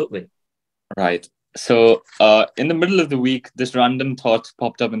 Absolutely. Right. So in the middle of the week, this random thought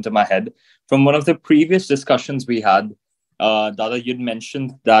popped up into my head from one of the previous discussions we had. Dada, you'd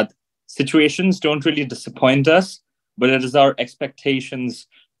mentioned that situations don't really disappoint us, but it is our expectations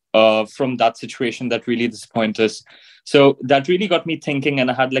from that situation that really disappoint us. So that really got me thinking, and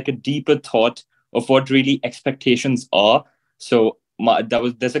I had like a deeper thought of what really expectations are. So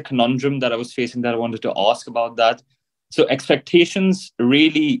there's a conundrum that I was facing that I wanted to ask about that. So expectations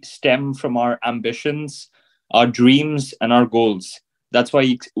really stem from our ambitions, our dreams, and our goals. That's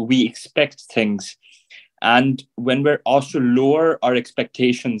why we expect things. And when we're asked to lower our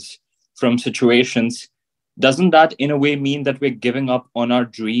expectations from situations, doesn't that in a way mean that we're giving up on our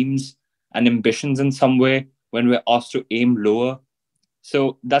dreams and ambitions in some way when we're asked to aim lower?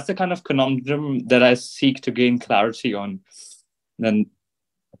 So that's the kind of conundrum that I seek to gain clarity on. Then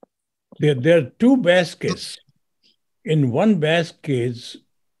there are two baskets. In one basket,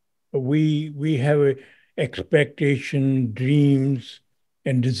 we have a expectation, dreams,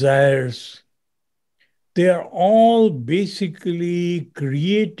 and desires. They are all basically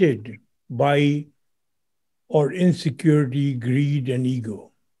created by our insecurity, greed, and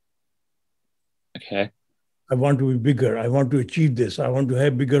ego. Okay. I want to be bigger. I want to achieve this. I want to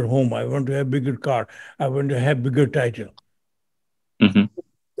have bigger home. I want to have bigger car. I want to have bigger title. Mm-hmm.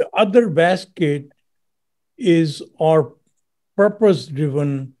 The other basket is our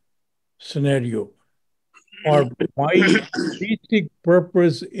purpose-driven scenario. My basic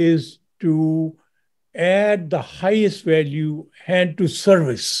purpose is to add the highest value and to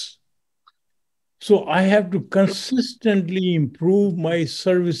service. So I have to consistently improve my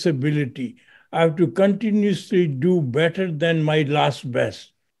serviceability. I have to continuously do better than my last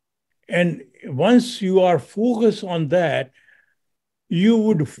best. And once you are focused on that, you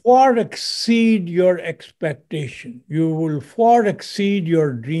would far exceed your expectation. You will far exceed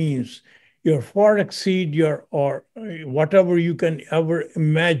your dreams. You far exceed your, or whatever you can ever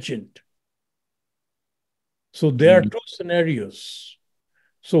imagine. So there are two scenarios.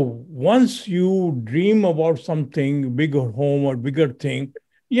 So once you dream about something, bigger home or bigger thing,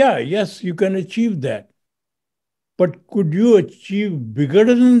 yes, you can achieve that. But could you achieve bigger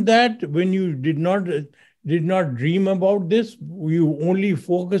than that when you did not dream about this? You only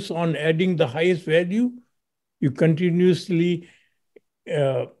focus on adding the highest value. You continuously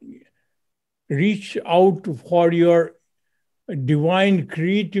reach out for your divine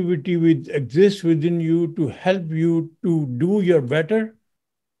creativity which exists within you to help you to do your better.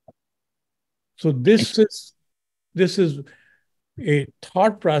 So this is a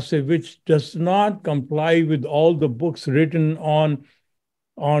thought process which does not comply with all the books written on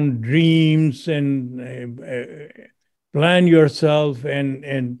dreams and plan yourself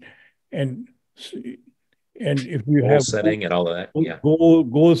and if you goal have setting and all of that,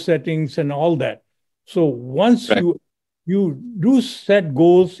 goal settings and all that. So once right. you do set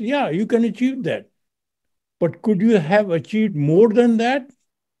goals, you can achieve that. But could you have achieved more than that?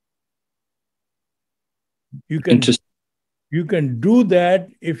 You can. You can do that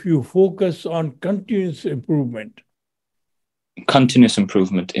if you focus on continuous improvement. Continuous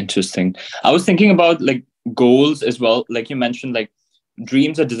improvement. Interesting. I was thinking about like goals as well. Like you mentioned, like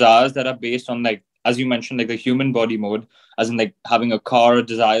dreams or desires that are based on, like, as you mentioned, like the human body mode, as in like having a car or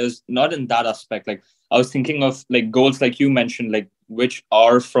desires, not in that aspect. Like I was thinking of like goals, like you mentioned, like which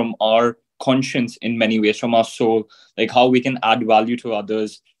are from our conscience in many ways, from our soul, like how we can add value to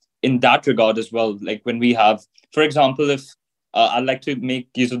others in that regard as well. Like when we have, for example, if I'd like to make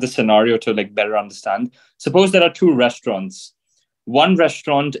use of the scenario to like better understand. Suppose there are two restaurants. One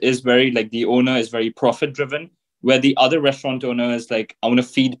restaurant is very like the owner is very profit driven, where the other restaurant owner is like, I want to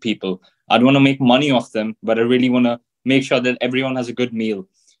feed people. I don't want to make money off them, but I really want to make sure that everyone has a good meal.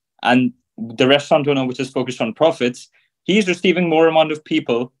 And the restaurant owner, which is focused on profits, he's receiving more amount of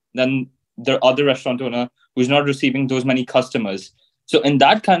people than the other restaurant owner who's not receiving those many customers. So in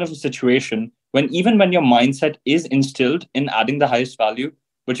that kind of a situation, even when your mindset is instilled in adding the highest value,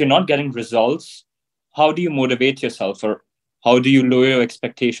 but you're not getting results, how do you motivate yourself, or how do you lower your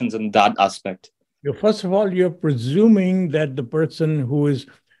expectations in that aspect? First of all, you're presuming that the person who is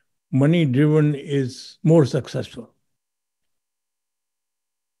money driven is more successful.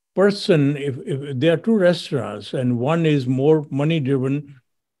 Person, if there are two restaurants and one is more money driven,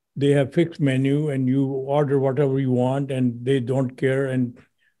 they have fixed menu and you order whatever you want and they don't care, and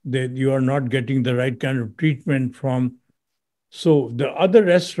you are not getting the right kind of treatment from. So the other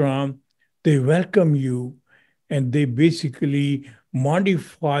restaurant, they welcome you and they basically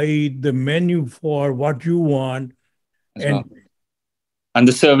modify the menu for what you want. And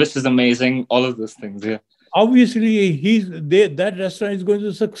the service is amazing, all of those things. Yeah. Obviously, that restaurant is going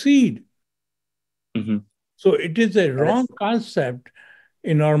to succeed. Mm-hmm. So it is a wrong concept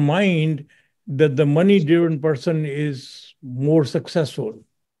in our mind that the money-driven person is more successful.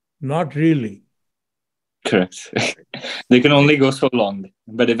 Not really. Correct. They can only go so long,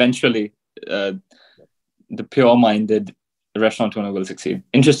 but eventually the pure-minded restaurant owner will succeed.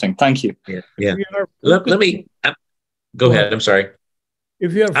 Interesting. Thank you. Yeah. Let me go ahead. I'm sorry.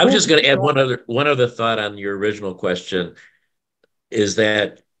 I was just going to add one other thought on your original question, is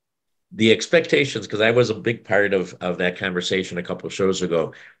that the expectations, because I was a big part of that conversation a couple of shows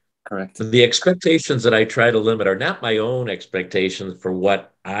ago. Correct. The expectations that I try to limit are not my own expectations for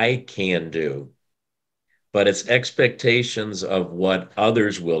what I can do, but it's expectations of what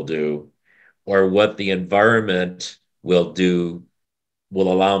others will do or what the environment will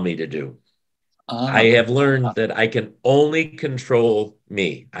allow me to do. I have learned that I can only control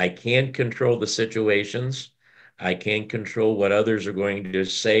me. I can't control the situations. I can't control what others are going to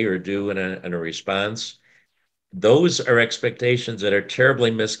say or do in a response. Those are expectations that are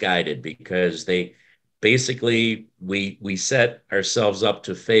terribly misguided, because they basically, we set ourselves up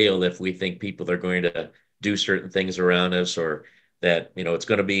to fail if we think people are going to do certain things around us, or that, it's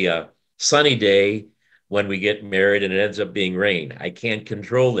going to be a sunny day when we get married and it ends up being rain. I can't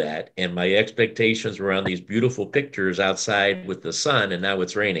control that. And my expectations were on these beautiful pictures outside with the sun, and now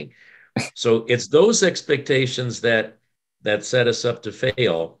it's raining. So it's those expectations that set us up to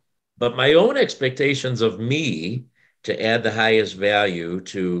fail. But my own expectations of me to add the highest value,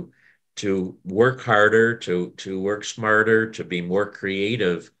 to work harder, to work smarter, to be more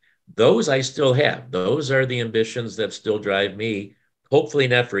creative, those I still have. Those are the ambitions that still drive me, hopefully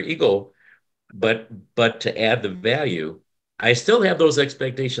not for ego, but to add the value. I still have those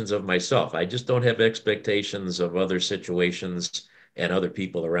expectations of myself. I just don't have expectations of other situations and other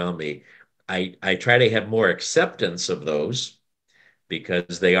people around me. I try to have more acceptance of those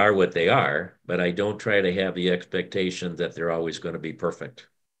because they are what they are, but I don't try to have the expectation that they're always going to be perfect.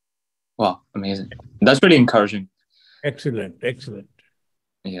 Wow, amazing. That's really encouraging. Excellent.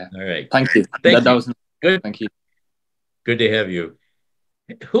 Yeah. All right. Thank you. That was good. Thank you. Good to have you.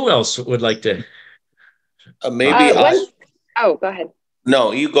 Who else would like to? Maybe Oh, go ahead.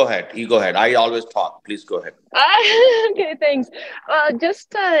 No, you go ahead. I always talk. Please go ahead. Okay, thanks.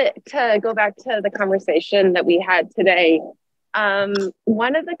 Just to go back to the conversation that we had today,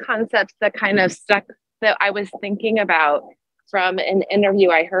 one of the concepts that kind of stuck that I was thinking about from an interview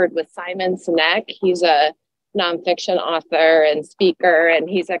I heard with Simon Sinek. He's a nonfiction author and speaker, and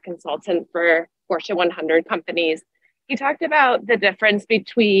he's a consultant for Fortune 100 companies. He talked about the difference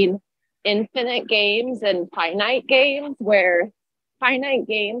between infinite games and finite games, where finite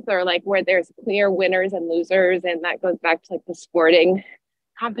games are like where there's clear winners and losers, and that goes back to like the sporting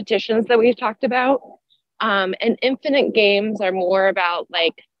competitions that we've talked about. And infinite games are more about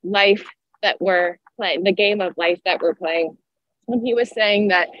like life that we're playing, the game of life that we're playing. And he was saying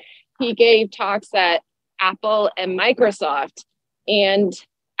that he gave talks at Apple and Microsoft, and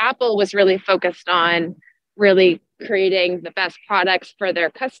Apple was really focused on really creating the best products for their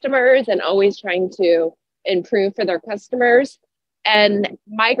customers and always trying to improve for their customers. And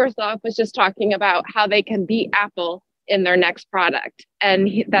Microsoft was just talking about how they can beat Apple in their next product. And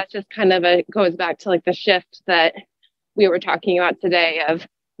that's just kind of goes back to like the shift that we were talking about today of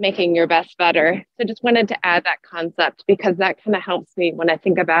making your best better. So just wanted to add that concept because that kind of helps me when I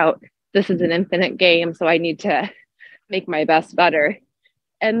think about this is an infinite game, so I need to make my best better.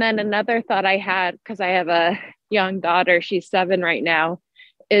 And then another thought I had, because I have a young daughter, she's 7 right now,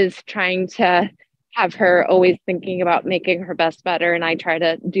 is trying to have her always thinking about making her best better. And I try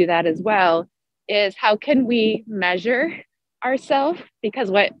to do that as well, is how can we measure ourselves? Because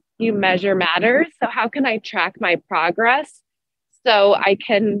what you measure matters. So how can I track my progress so I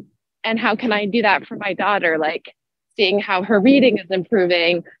can, and how can I do that for my daughter? Like seeing how her reading is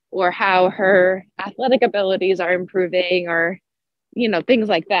improving or how her athletic abilities are improving or, you know, things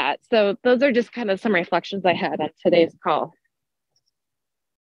like that. So those are just kind of some reflections I had on today's call.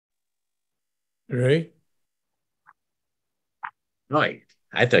 Ray? Right.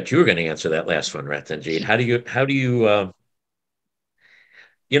 I thought you were going to answer that last one, Ratanjit. How do you,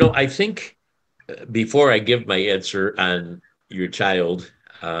 I think before I give my answer on your child,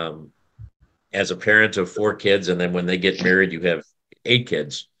 as a parent of 4 kids, and then when they get married, you have 8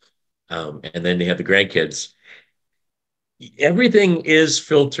 kids, and then you have the grandkids. Everything is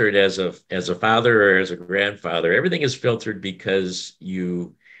filtered as a father or as a grandfather. Everything is filtered because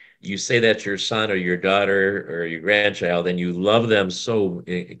you say that's your son or your daughter or your grandchild, and you love them so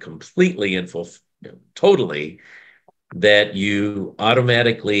completely and totally that you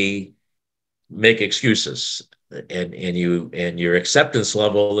automatically make excuses, and your acceptance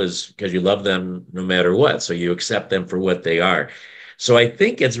level is because you love them no matter what. So you accept them for what they are. So I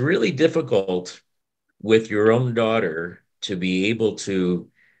think it's really difficult with your own daughter to be able to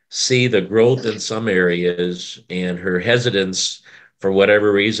see the growth in some areas and her hesitance for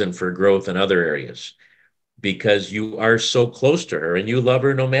whatever reason for growth in other areas, because you are so close to her and you love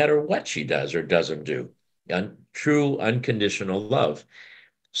her no matter what she does or doesn't do. True unconditional love.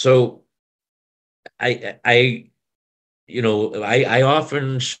 So I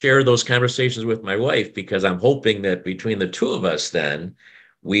often share those conversations with my wife because I'm hoping that between the two of us, then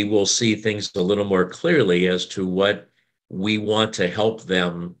we will see things a little more clearly as to what we want to help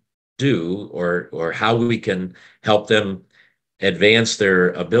them do, or how we can help them advance their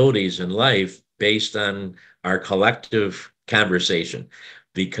abilities in life based on our collective conversation.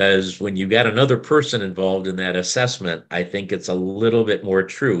 Because when you got another person involved in that assessment, I think it's a little bit more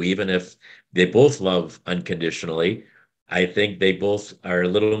true. Even if they both love unconditionally, I think they both are a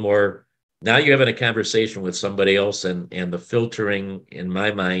little more. Now you're having a conversation with somebody else, and the filtering in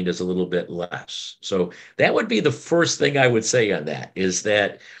my mind is a little bit less. So that would be the first thing I would say on that, is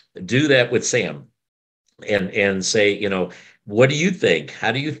that do that with Sam and say, what do you think?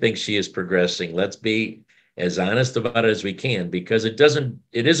 How do you think she is progressing? Let's be as honest about it as we can, because it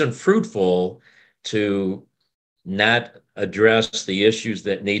isn't fruitful to not address the issues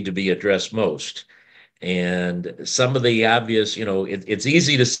that need to be addressed most. And some of the obvious, it's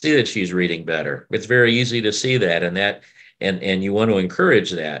easy to see that she's reading better. It's very easy to see that, and you want to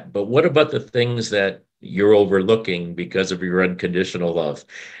encourage that. But what about the things that you're overlooking because of your unconditional love?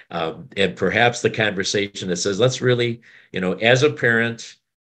 And perhaps the conversation that says, let's really, as a parent,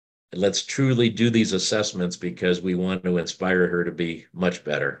 let's truly do these assessments because we want to inspire her to be much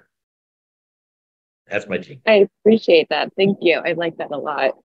better. That's my take. I appreciate that. Thank you. I like that a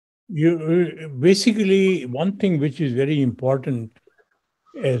lot. You basically, one thing which is very important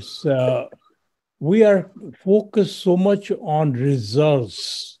is we are focused so much on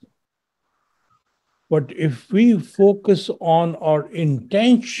results. But if we focus on our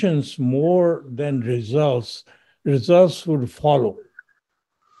intentions more than results, results would follow.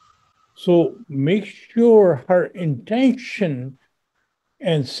 So make sure her intention,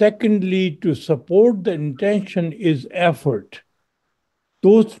 and secondly, to support the intention is effort.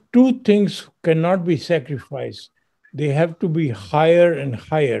 Those 2 things cannot be sacrificed. They have to be higher and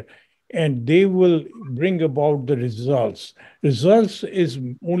higher, and they will bring about the results. Results is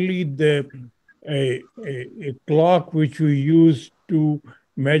only a clock which we use to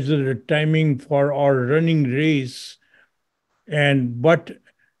measure the timing for our running race, but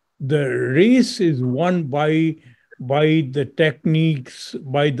the race is won by the techniques,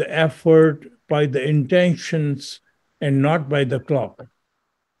 by the effort, by the intentions, and not by the clock.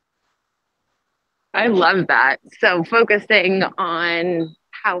 I love that. So focusing on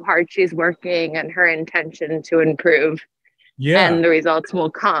how hard she's working and her intention to improve, and the results will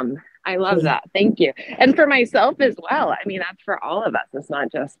come. I love that. Thank you. And for myself as well. I mean, that's for all of us. It's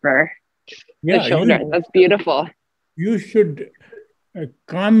not just for the children. That's beautiful. you should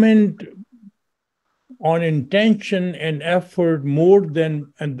comment on intention and effort more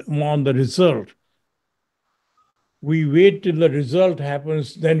than on the result. We wait till the result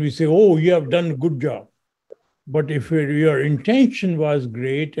happens, then we say, oh, you have done a good job. But if your intention was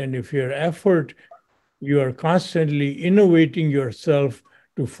great and if your effort, you are constantly innovating yourself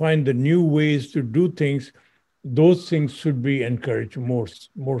to find the new ways to do things, those things should be encouraged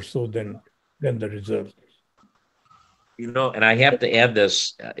more so than the result. And I have to add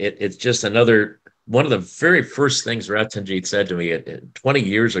this. It's just one of the very first things Ratanjit said to me 20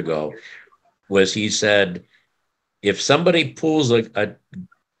 years ago was he said, if somebody pulls a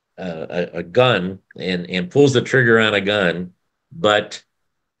gun and pulls the trigger on a gun, but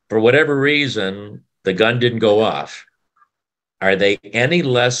for whatever reason, the gun didn't go off, are they any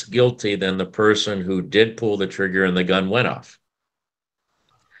less guilty than the person who did pull the trigger and the gun went off?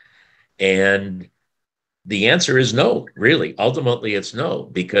 And the answer is no, really. Ultimately, it's no,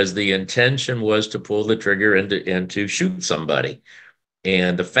 because the intention was to pull the trigger and to shoot somebody.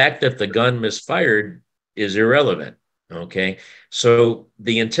 And the fact that the gun misfired is irrelevant. Okay. So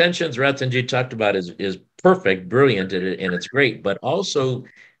the intentions Ratanjit talked about is perfect, brilliant, and it's great, but also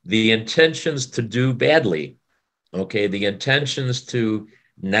the intentions to do badly. Okay. The intentions to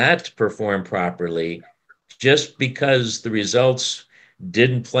not perform properly just because the results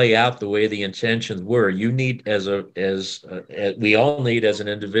didn't play out the way the intentions were. You need we all need as an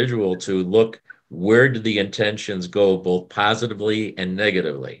individual to look, where did the intentions go, both positively and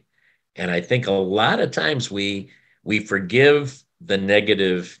negatively? And I think a lot of times we forgive the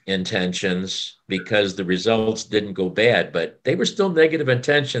negative intentions because the results didn't go bad, but they were still negative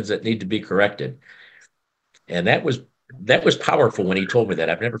intentions that need to be corrected. And that was powerful when he told me that.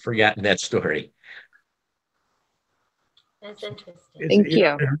 I've never forgotten that story. That's interesting. Thank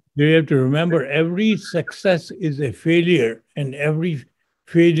you. You have to remember, every success is a failure and every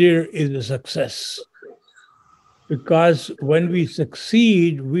failure is a success. Because when we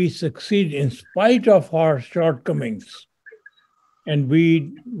succeed in spite of our shortcomings. And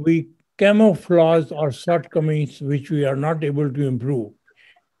we camouflage our shortcomings, which we are not able to improve.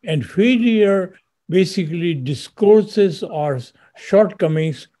 And failure basically discourses our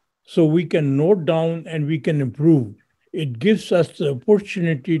shortcomings so we can note down and we can improve. It gives us the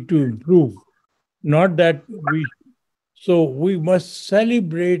opportunity to improve, not that so we must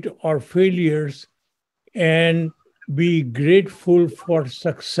celebrate our failures and be grateful for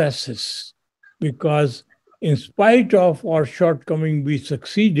successes, because in spite of our shortcoming, we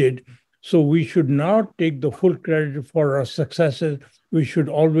succeeded. So we should not take the full credit for our successes. We should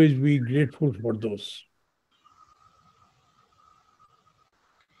always be grateful for those.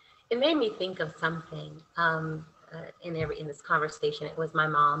 It made me think of something in this conversation. It was my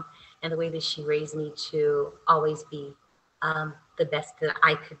mom and the way that she raised me to always be the best that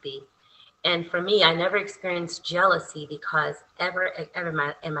I could be. And for me, I never experienced jealousy because ever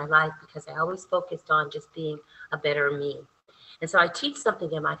in my life, because I always focused on just being a better me. And so I teach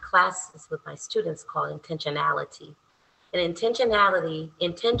something in my classes with my students called intentionality. And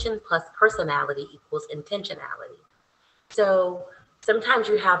intention plus personality equals intentionality. So sometimes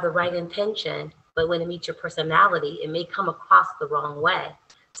you have the right intention, but when it meets your personality, it may come across the wrong way.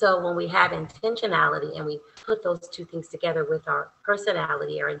 So when we have intentionality and we put those two things together with our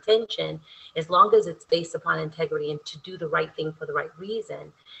personality, our intention, as long as it's based upon integrity and to do the right thing for the right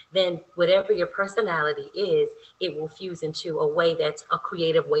reason, then whatever your personality is, it will fuse into a way that's a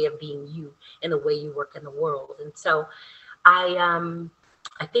creative way of being you and the way you work in the world. And so I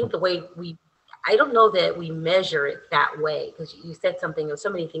think the way I don't know that we measure it that way, because you said something, there's so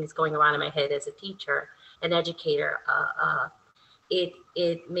many things going around in my head as a teacher, an educator.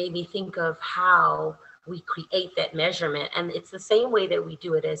 It made me think of how we create that measurement. And it's the same way that we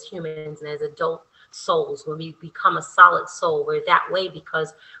do it as humans and as adult souls. When we become a solid soul, we're that way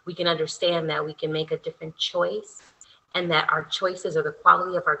because we can understand that we can make a different choice, and that our choices, or the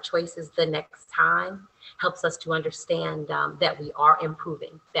quality of our choices the next time, helps us to understand that we are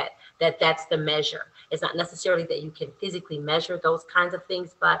improving, that's the measure. It's not necessarily that you can physically measure those kinds of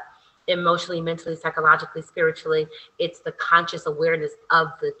things, but emotionally, mentally, psychologically, spiritually, it's the conscious awareness of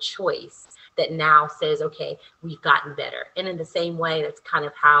the choice that now says, okay, we've gotten better. And in the same way, that's kind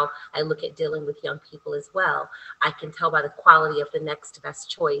of how I look at dealing with young people as well. I can tell by the quality of the next best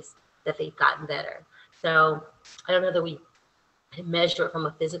choice that they've gotten better. So I don't know that we measure it from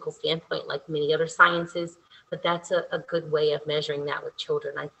a physical standpoint like many other sciences, but that's a good way of measuring that with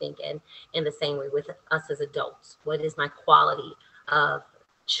children, I think, and in the same way with us as adults. What is my quality of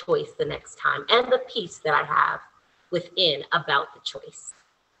choice the next time, and the peace that I have within about the choice?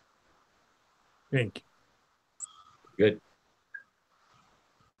 Thank Good.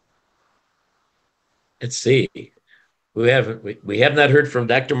 Let's see. We have not heard from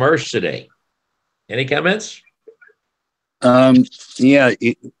Dr. Marsh today. Any comments? Yeah.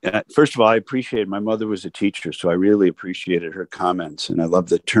 First of all, I appreciate my mother was a teacher, so I really appreciated her comments, and I love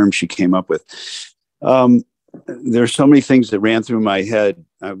the term she came up with. There's so many things that ran through my head.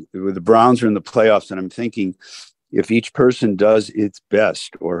 With the Browns are in the playoffs, and I'm thinking if each person does its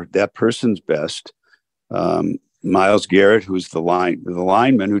best or that person's best, Myles Garrett, who's the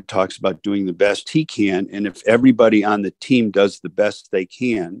lineman who talks about doing the best he can, and if everybody on the team does the best they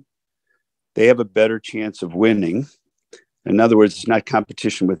can, they have a better chance of winning. In other words, it's not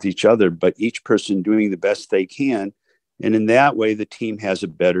competition with each other, but each person doing the best they can. And in that way, the team has a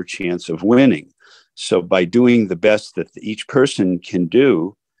better chance of winning. So by doing the best that each person can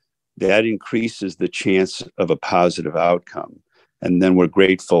do, that increases the chance of a positive outcome. And then we're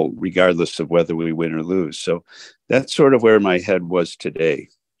grateful regardless of whether we win or lose. So that's sort of where my head was today.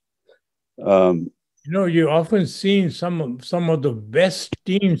 You often see some of the best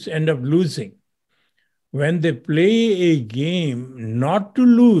teams end up losing. When they play a game not to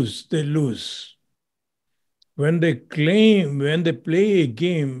lose, they lose. When they play a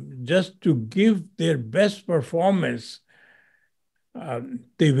game just to give their best performance,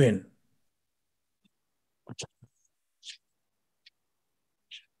 they win.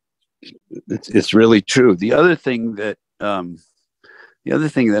 It's really true. The other thing that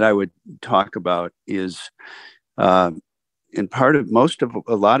I would talk about is, in part of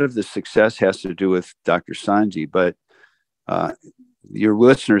a lot of the success has to do with Dr. Sanji, but your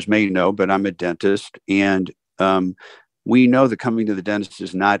listeners may know, but I'm a dentist, and we know that coming to the dentist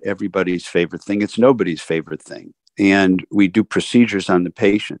is not everybody's favorite thing. It's nobody's favorite thing. And we do procedures on the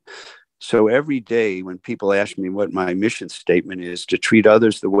patient. So every day when people ask me what my mission statement is, to treat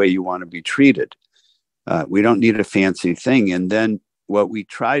others the way you want to be treated. We don't need a fancy thing. And then what we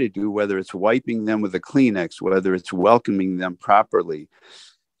try to do, whether it's wiping them with a Kleenex, whether it's welcoming them properly,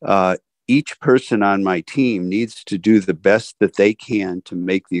 each person on my team needs to do the best that they can to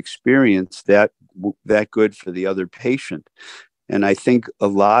make the experience that good for the other patient. And I think a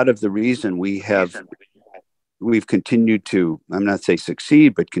lot of the reason we've continued to, I'm not say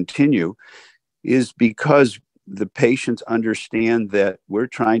succeed, but continue, is because the patients understand that we're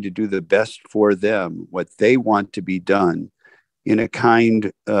trying to do the best for them, what they want to be done in a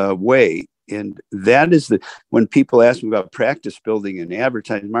kind way. And that is when people ask me about practice building and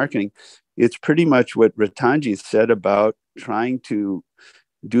advertising marketing, it's pretty much what Ratanjit said about trying to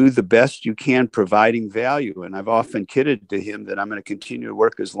do the best you can, providing value. And I've often kidded to him that I'm going to continue to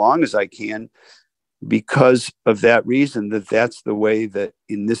work as long as I can because of that reason, that's the way that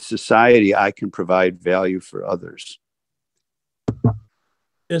in this society I can provide value for others.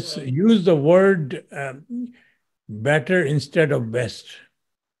 Just use the word better instead of best.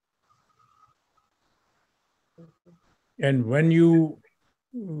 And when you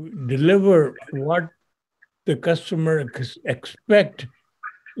deliver what the customer expect,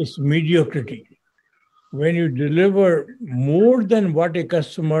 is mediocrity. When you deliver more than what a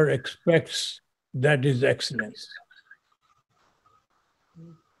customer expects, that is excellence.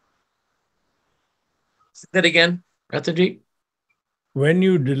 Say that again, Ratanjit. When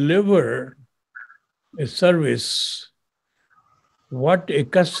you deliver a service, what a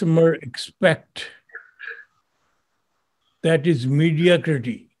customer expects, that is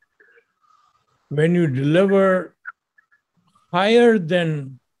mediocrity. When you deliver higher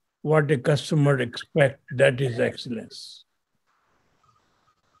than what a customer expects, that is excellence.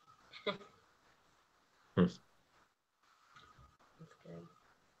 All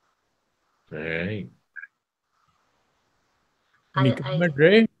right. Any comment,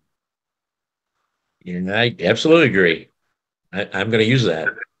 Ray? Yeah, I absolutely agree. I'm going to use that.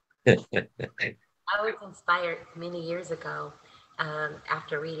 I was inspired many years ago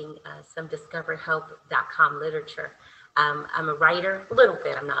after reading some discoverhealth.com literature. I'm a writer, a little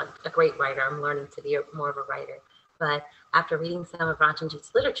bit. I'm not a great writer. I'm learning to be more of a writer. But after reading some of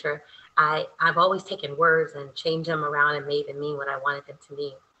Ratanjit's literature, I've always taken words and changed them around and made them mean what I wanted them to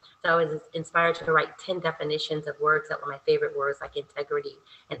mean. So I was inspired to write 10 definitions of words that were my favorite words, like integrity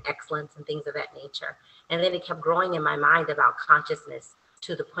and excellence and things of that nature. And then it kept growing in my mind about consciousness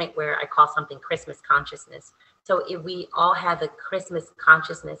to the point where I call something Christmas consciousness. So if we all have a Christmas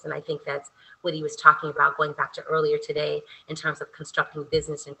consciousness, and I think that's what he was talking about going back to earlier today in terms of constructing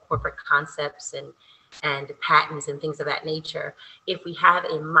business and corporate concepts and patents and things of that nature. If we have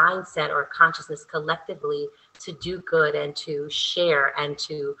a mindset or a consciousness collectively to do good and to share and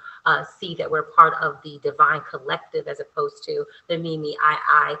to see that we're part of the divine collective as opposed to the me,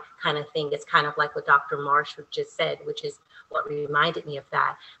 I kind of thing. It's kind of like what Dr. Marsh just said, which is what reminded me of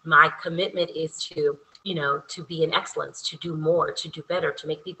that. My commitment is to, to be in excellence, to do more, to do better, to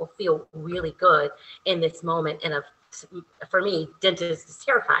make people feel really good in this moment. And for me, dentist is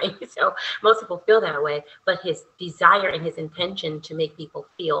terrifying. So most people feel that way, but his desire and his intention to make people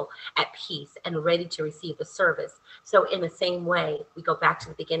feel at peace and ready to receive the service. So in the same way, we go back to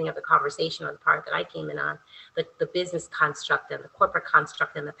the beginning of the conversation, or the part that I came in on, the business construct and the corporate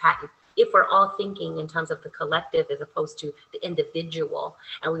construct and the patent. If we're all thinking in terms of the collective as opposed to the individual,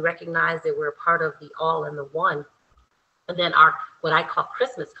 and we recognize that we're a part of the all and the one, and then our, what I call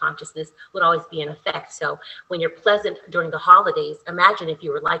Christmas consciousness, would always be in effect. So when you're pleasant during the holidays, imagine if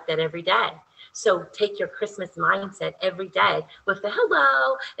you were like that every day. So take your Christmas mindset every day with the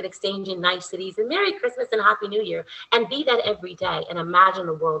hello and exchanging niceties and Merry Christmas and Happy New Year, and be that every day, and imagine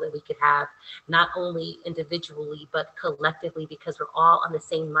the world that we could have, not only individually, but collectively, because we're all on the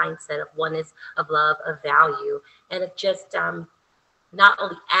same mindset of oneness, of love, of value, and of just not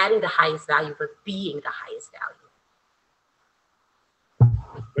only adding the highest value, but being the highest value.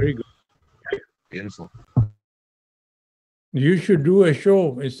 Very good. Beautiful. You should do a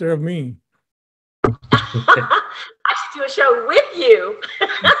show instead of me. I should do a show with you.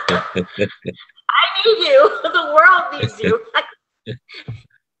 I need you. The world needs you.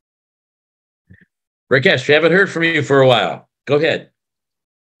 Rakesh, I haven't heard from you for a while. Go ahead.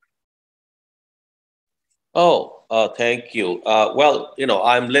 Thank you. Well,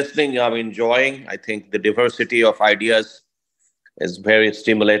 I'm listening. I'm enjoying. I think the diversity of ideas is very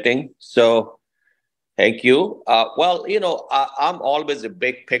stimulating. So thank you. I'm always a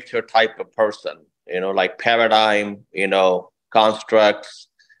big picture type of person, like paradigm, constructs,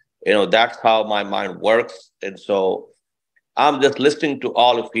 that's how my mind works. And so I'm just listening to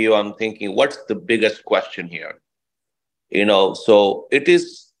all of you. I'm thinking, what's the biggest question here? So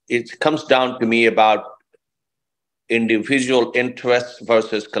it comes down to me about individual interests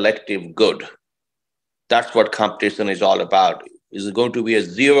versus collective good. That's what competition is all about. Is it going to be a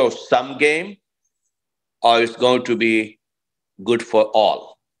zero-sum game, or is it going to be good for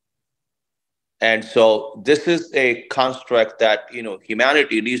all? And so this is a construct that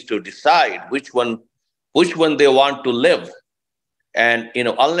humanity needs to decide which one they want to live. And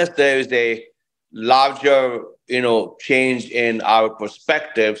unless there is a larger change in our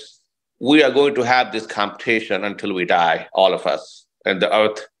perspectives, we are going to have this competition until we die, all of us, and the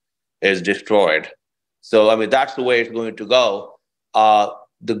earth is destroyed. So that's the way it's going to go.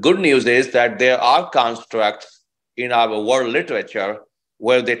 The good news is that there are constructs in our world literature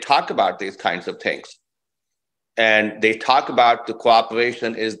where they talk about these kinds of things. And they talk about the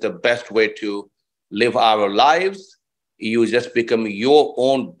cooperation is the best way to live our lives. You just become your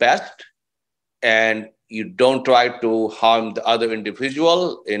own best, and you don't try to harm the other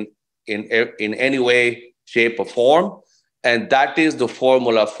individual in any way, shape, or form. And that is the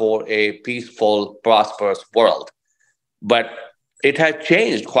formula for a peaceful, prosperous world. But it has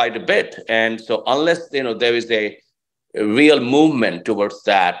changed quite a bit. And so unless there is a real movement towards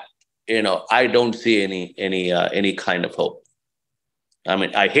that, I don't see any kind of hope.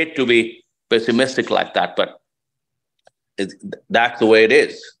 I hate to be pessimistic like that, but that's the way it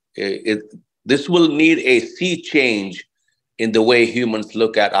is. This will need a sea change in the way humans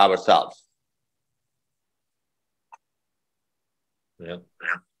look at ourselves. Yeah.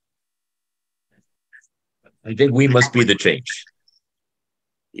 I think we must be the change.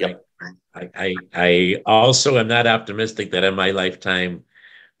 Yep. I also am not optimistic that in my lifetime,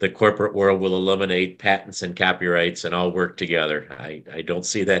 the corporate world will eliminate patents and copyrights and all work together. I don't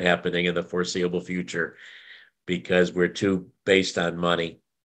see that happening in the foreseeable future, because we're too based on money.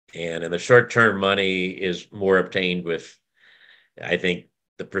 And in the short term, money is more obtained with, I think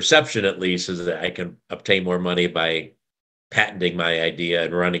the perception at least is that I can obtain more money by patenting my idea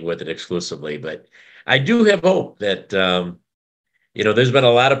and running with it exclusively. But I do have hope that, there's been a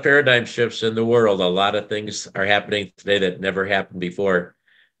lot of paradigm shifts in the world. A lot of things are happening today that never happened before.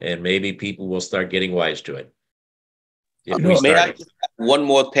 And maybe people will start getting wise to it. May I just add one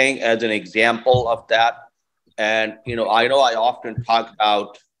more thing as an example of that? And, I know I often talk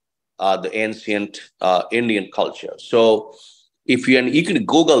about the ancient Indian culture. So if you can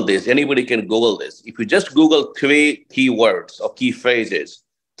Google this, anybody can Google this. If you just Google 3 keywords or key phrases,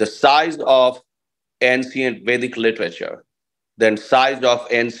 the size of ancient Vedic literature, then size of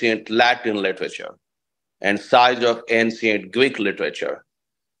ancient Latin literature, and size of ancient Greek literature,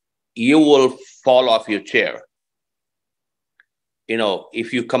 you will fall off your chair.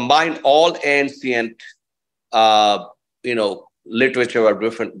 If you combine all ancient uh, literature of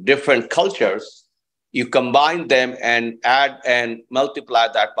different cultures, you combine them and add and multiply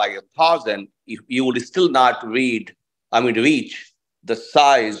that by 1,000, you will still not reach the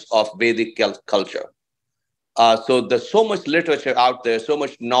size of Vedic culture. So there's so much literature out there, so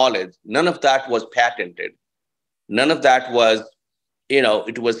much knowledge. None of that was patented. None of that was,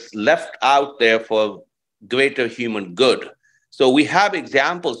 it was left out there for greater human good. So we have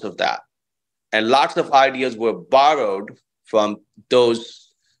examples of that. And lots of ideas were borrowed from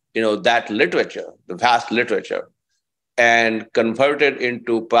those, that literature, the vast literature, and converted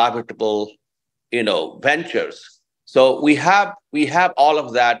into profitable, ventures. So we have all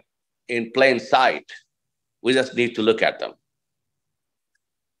of that in plain sight. We just need to look at them.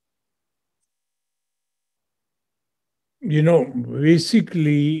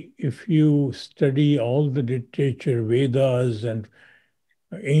 Basically, if you study all the literature, Vedas and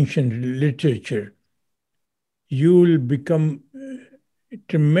ancient literature, you will become a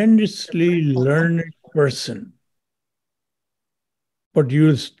tremendously learned person, but you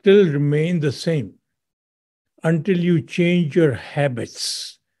will still remain the same until you change your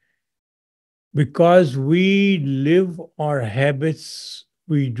habits. Because we live our habits,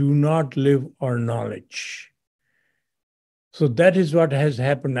 we do not live our knowledge. So that is what has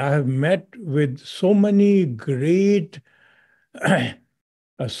happened. I have met with so many great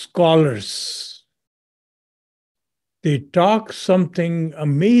scholars. They talk something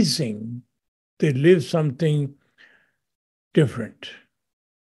amazing, they live something different.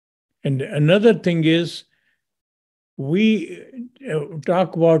 And another thing is, we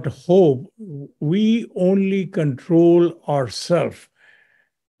talk about hope, we only control ourselves.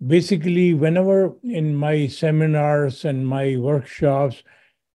 Basically, whenever in my seminars and my workshops,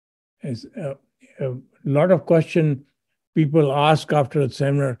 a lot of questions people ask after a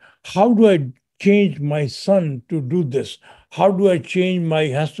seminar, how do I change my son to do this? How do I change my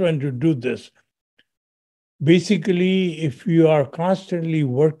husband to do this? Basically, if you are constantly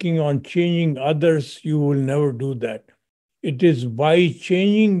working on changing others, you will never do that. It is by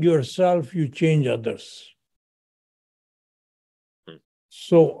changing yourself, you change others.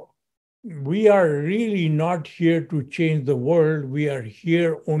 So we are really not here to change the world. We are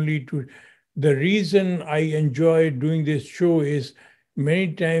here only to... The reason I enjoy doing this show is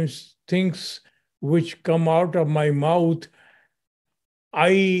many times things which come out of my mouth,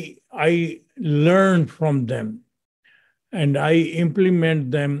 I learn from them and I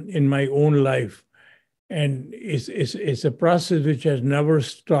implement them in my own life. And it's a process which has never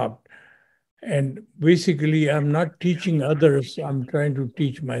stopped. And basically, I'm not teaching others, I'm trying to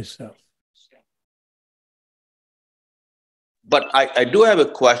teach myself. But I do have a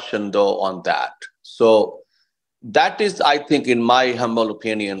question, though, on that. So that is, I think, in my humble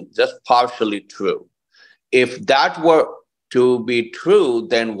opinion, just partially true. If that were to be true,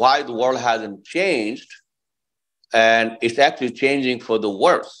 then why the world hasn't changed, and it's actually changing for the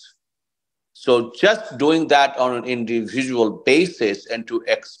worse. So just doing that on an individual basis and to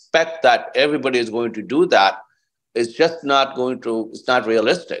expect that everybody is going to do that is just not it's not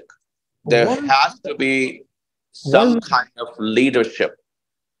realistic. There has to be some kind of leadership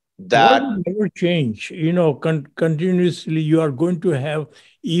that will never change. Continuously you are going to have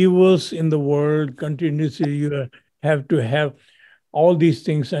evils in the world. Continuously you have to have all these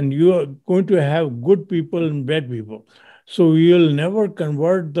things, and you are going to have good people and bad people. So you'll never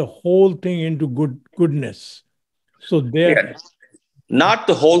convert the whole thing into goodness. So not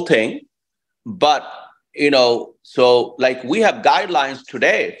the whole thing, but so like we have guidelines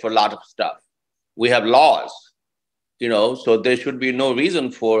today for a lot of stuff. We have laws, so there should be no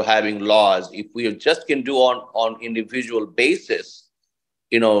reason for having laws if we just can do on individual basis,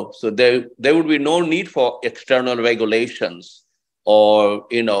 so there would be no need for external regulations or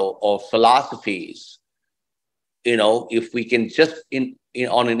or philosophies. If we can just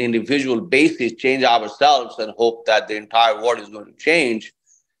on an individual basis change ourselves and hope that the entire world is going to change,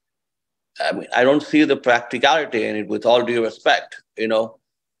 I mean, I don't see the practicality in it, with all due respect.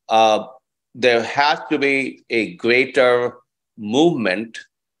 There has to be a greater movement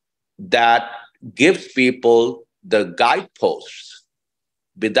that gives people the guideposts.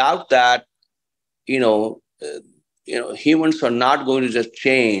 Without that, humans are not going to just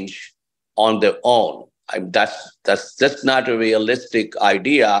change on their own. That's just not a realistic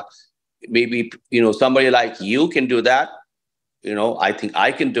idea. Maybe somebody like you can do that. I think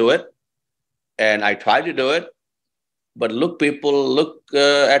I can do it, and I try to do it. But look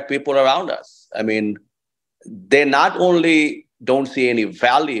at people around us. I mean, they not only don't see any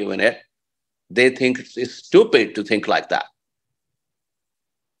value in it, they think it's stupid to think like that.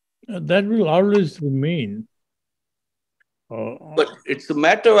 That will always remain. Uh, But it's a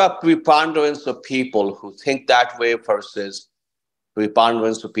matter of preponderance of people who think that way versus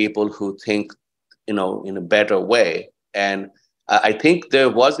preponderance of people who think, in a better way. And I think there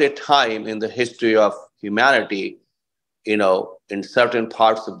was a time in the history of humanity, in certain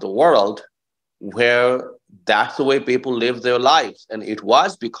parts of the world where that's the way people live their lives. And it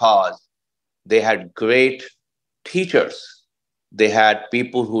was because they had great teachers. They had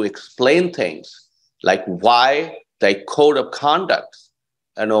people who explained things like why, like code of conduct.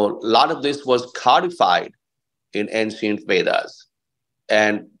 A lot of this was codified in ancient Vedas.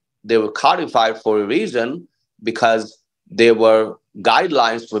 And they were codified for a reason because they were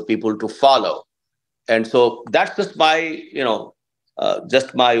guidelines for people to follow. And so that's just my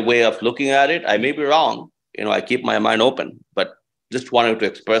way of looking at it. I may be wrong. I keep my mind open, but just wanted to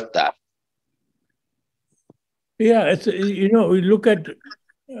express that. yeah, we look at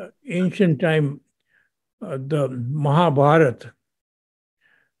ancient time, the Mahabharata,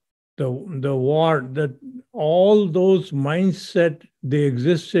 the war, that all those mindset they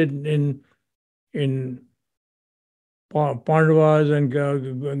existed in Pandavas and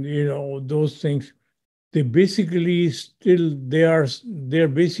those things. They basically still they're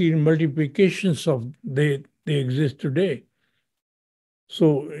basically multiplications of they exist today.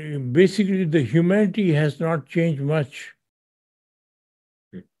 So basically, the humanity has not changed much.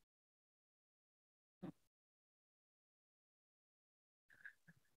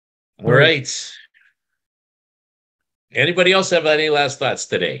 All right. Anybody else have any last thoughts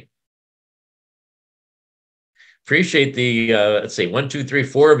today? Appreciate the let's see, 1, 2, 3,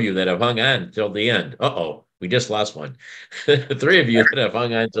 4 of you that have hung on till the end. Uh-oh, we just lost one. 3 of you that have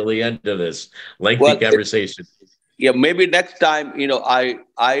hung on till the end of this lengthy conversation. Yeah, maybe next time,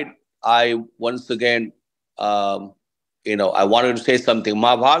 I once again, I wanted to say something.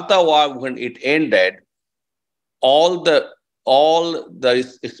 Mahabharata war, when it ended, all the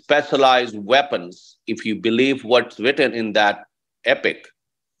specialized weapons, if you believe what's written in that epic,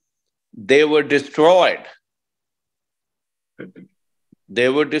 they were destroyed. They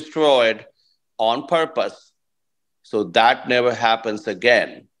were destroyed on purpose, so that never happens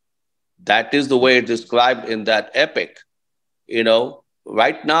again. That is the way it's described in that epic.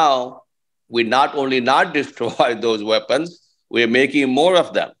 Right now, we not only not destroy those weapons, we're making more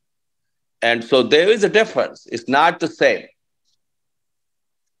of them. And so there is a difference. It's not the same.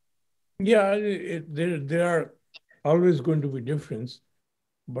 Yeah, there are always going to be difference,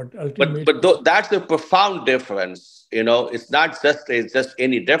 but ultimately, but that's a profound difference. It's not just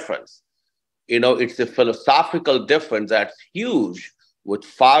any difference. It's a philosophical difference that's huge with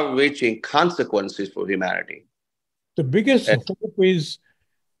far-reaching consequences for humanity. The biggest hope is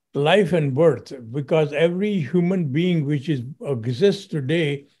life and birth, because every human being which exists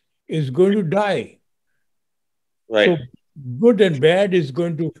today is going to die. Right. So good and bad is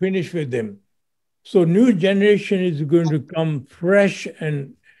going to finish with them. So new generation is going to come fresh,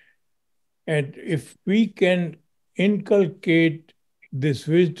 and if we can inculcate this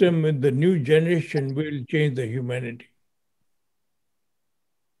wisdom in the new generation, we'll change the humanity.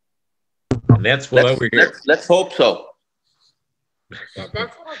 And that's what we're here. Let's hope so. Yeah,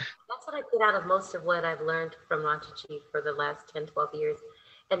 that's what I get out of most of what I've learned from Ratanjit for the last 10, 12 years,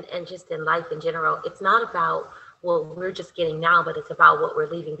 and just in life in general. It's not about what we're just getting now, but it's about what we're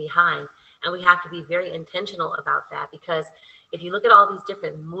leaving behind. And we have to be very intentional about that, because if you look at all these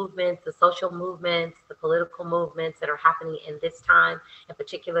different movements, the social movements, the political movements that are happening in this time, in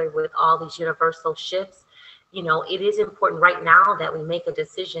particular with all these universal shifts, it is important right now that we make a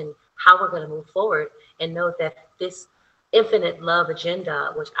decision how we're going to move forward, and know that this infinite love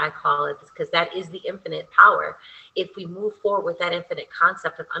agenda, which I call it, because that is the infinite power. If we move forward with that infinite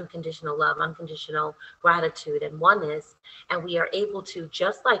concept of unconditional love, unconditional gratitude, and oneness, and we are able to,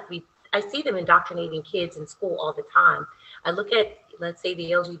 just like I see them indoctrinating kids in school all the time. I look at, let's say,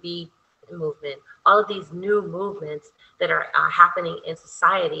 the LGBT movement, all of these new movements that are happening in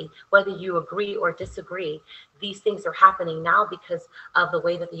society, whether you agree or disagree, these things are happening now because of the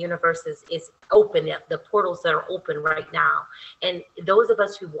way that the universe is open, the portals that are open right now. And those of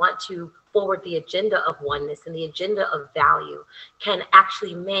us who want to forward the agenda of oneness and the agenda of value can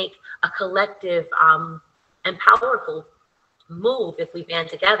actually make a collective and powerful move if we band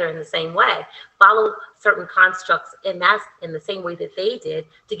together in the same way, follow certain constructs, and that's in the same way that they did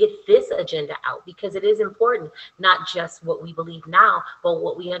to get this agenda out, because it is important, not just what we believe now, but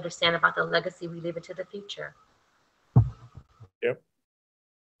what we understand about the legacy we leave into the future. Yep.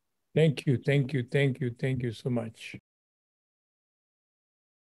 Thank you so much.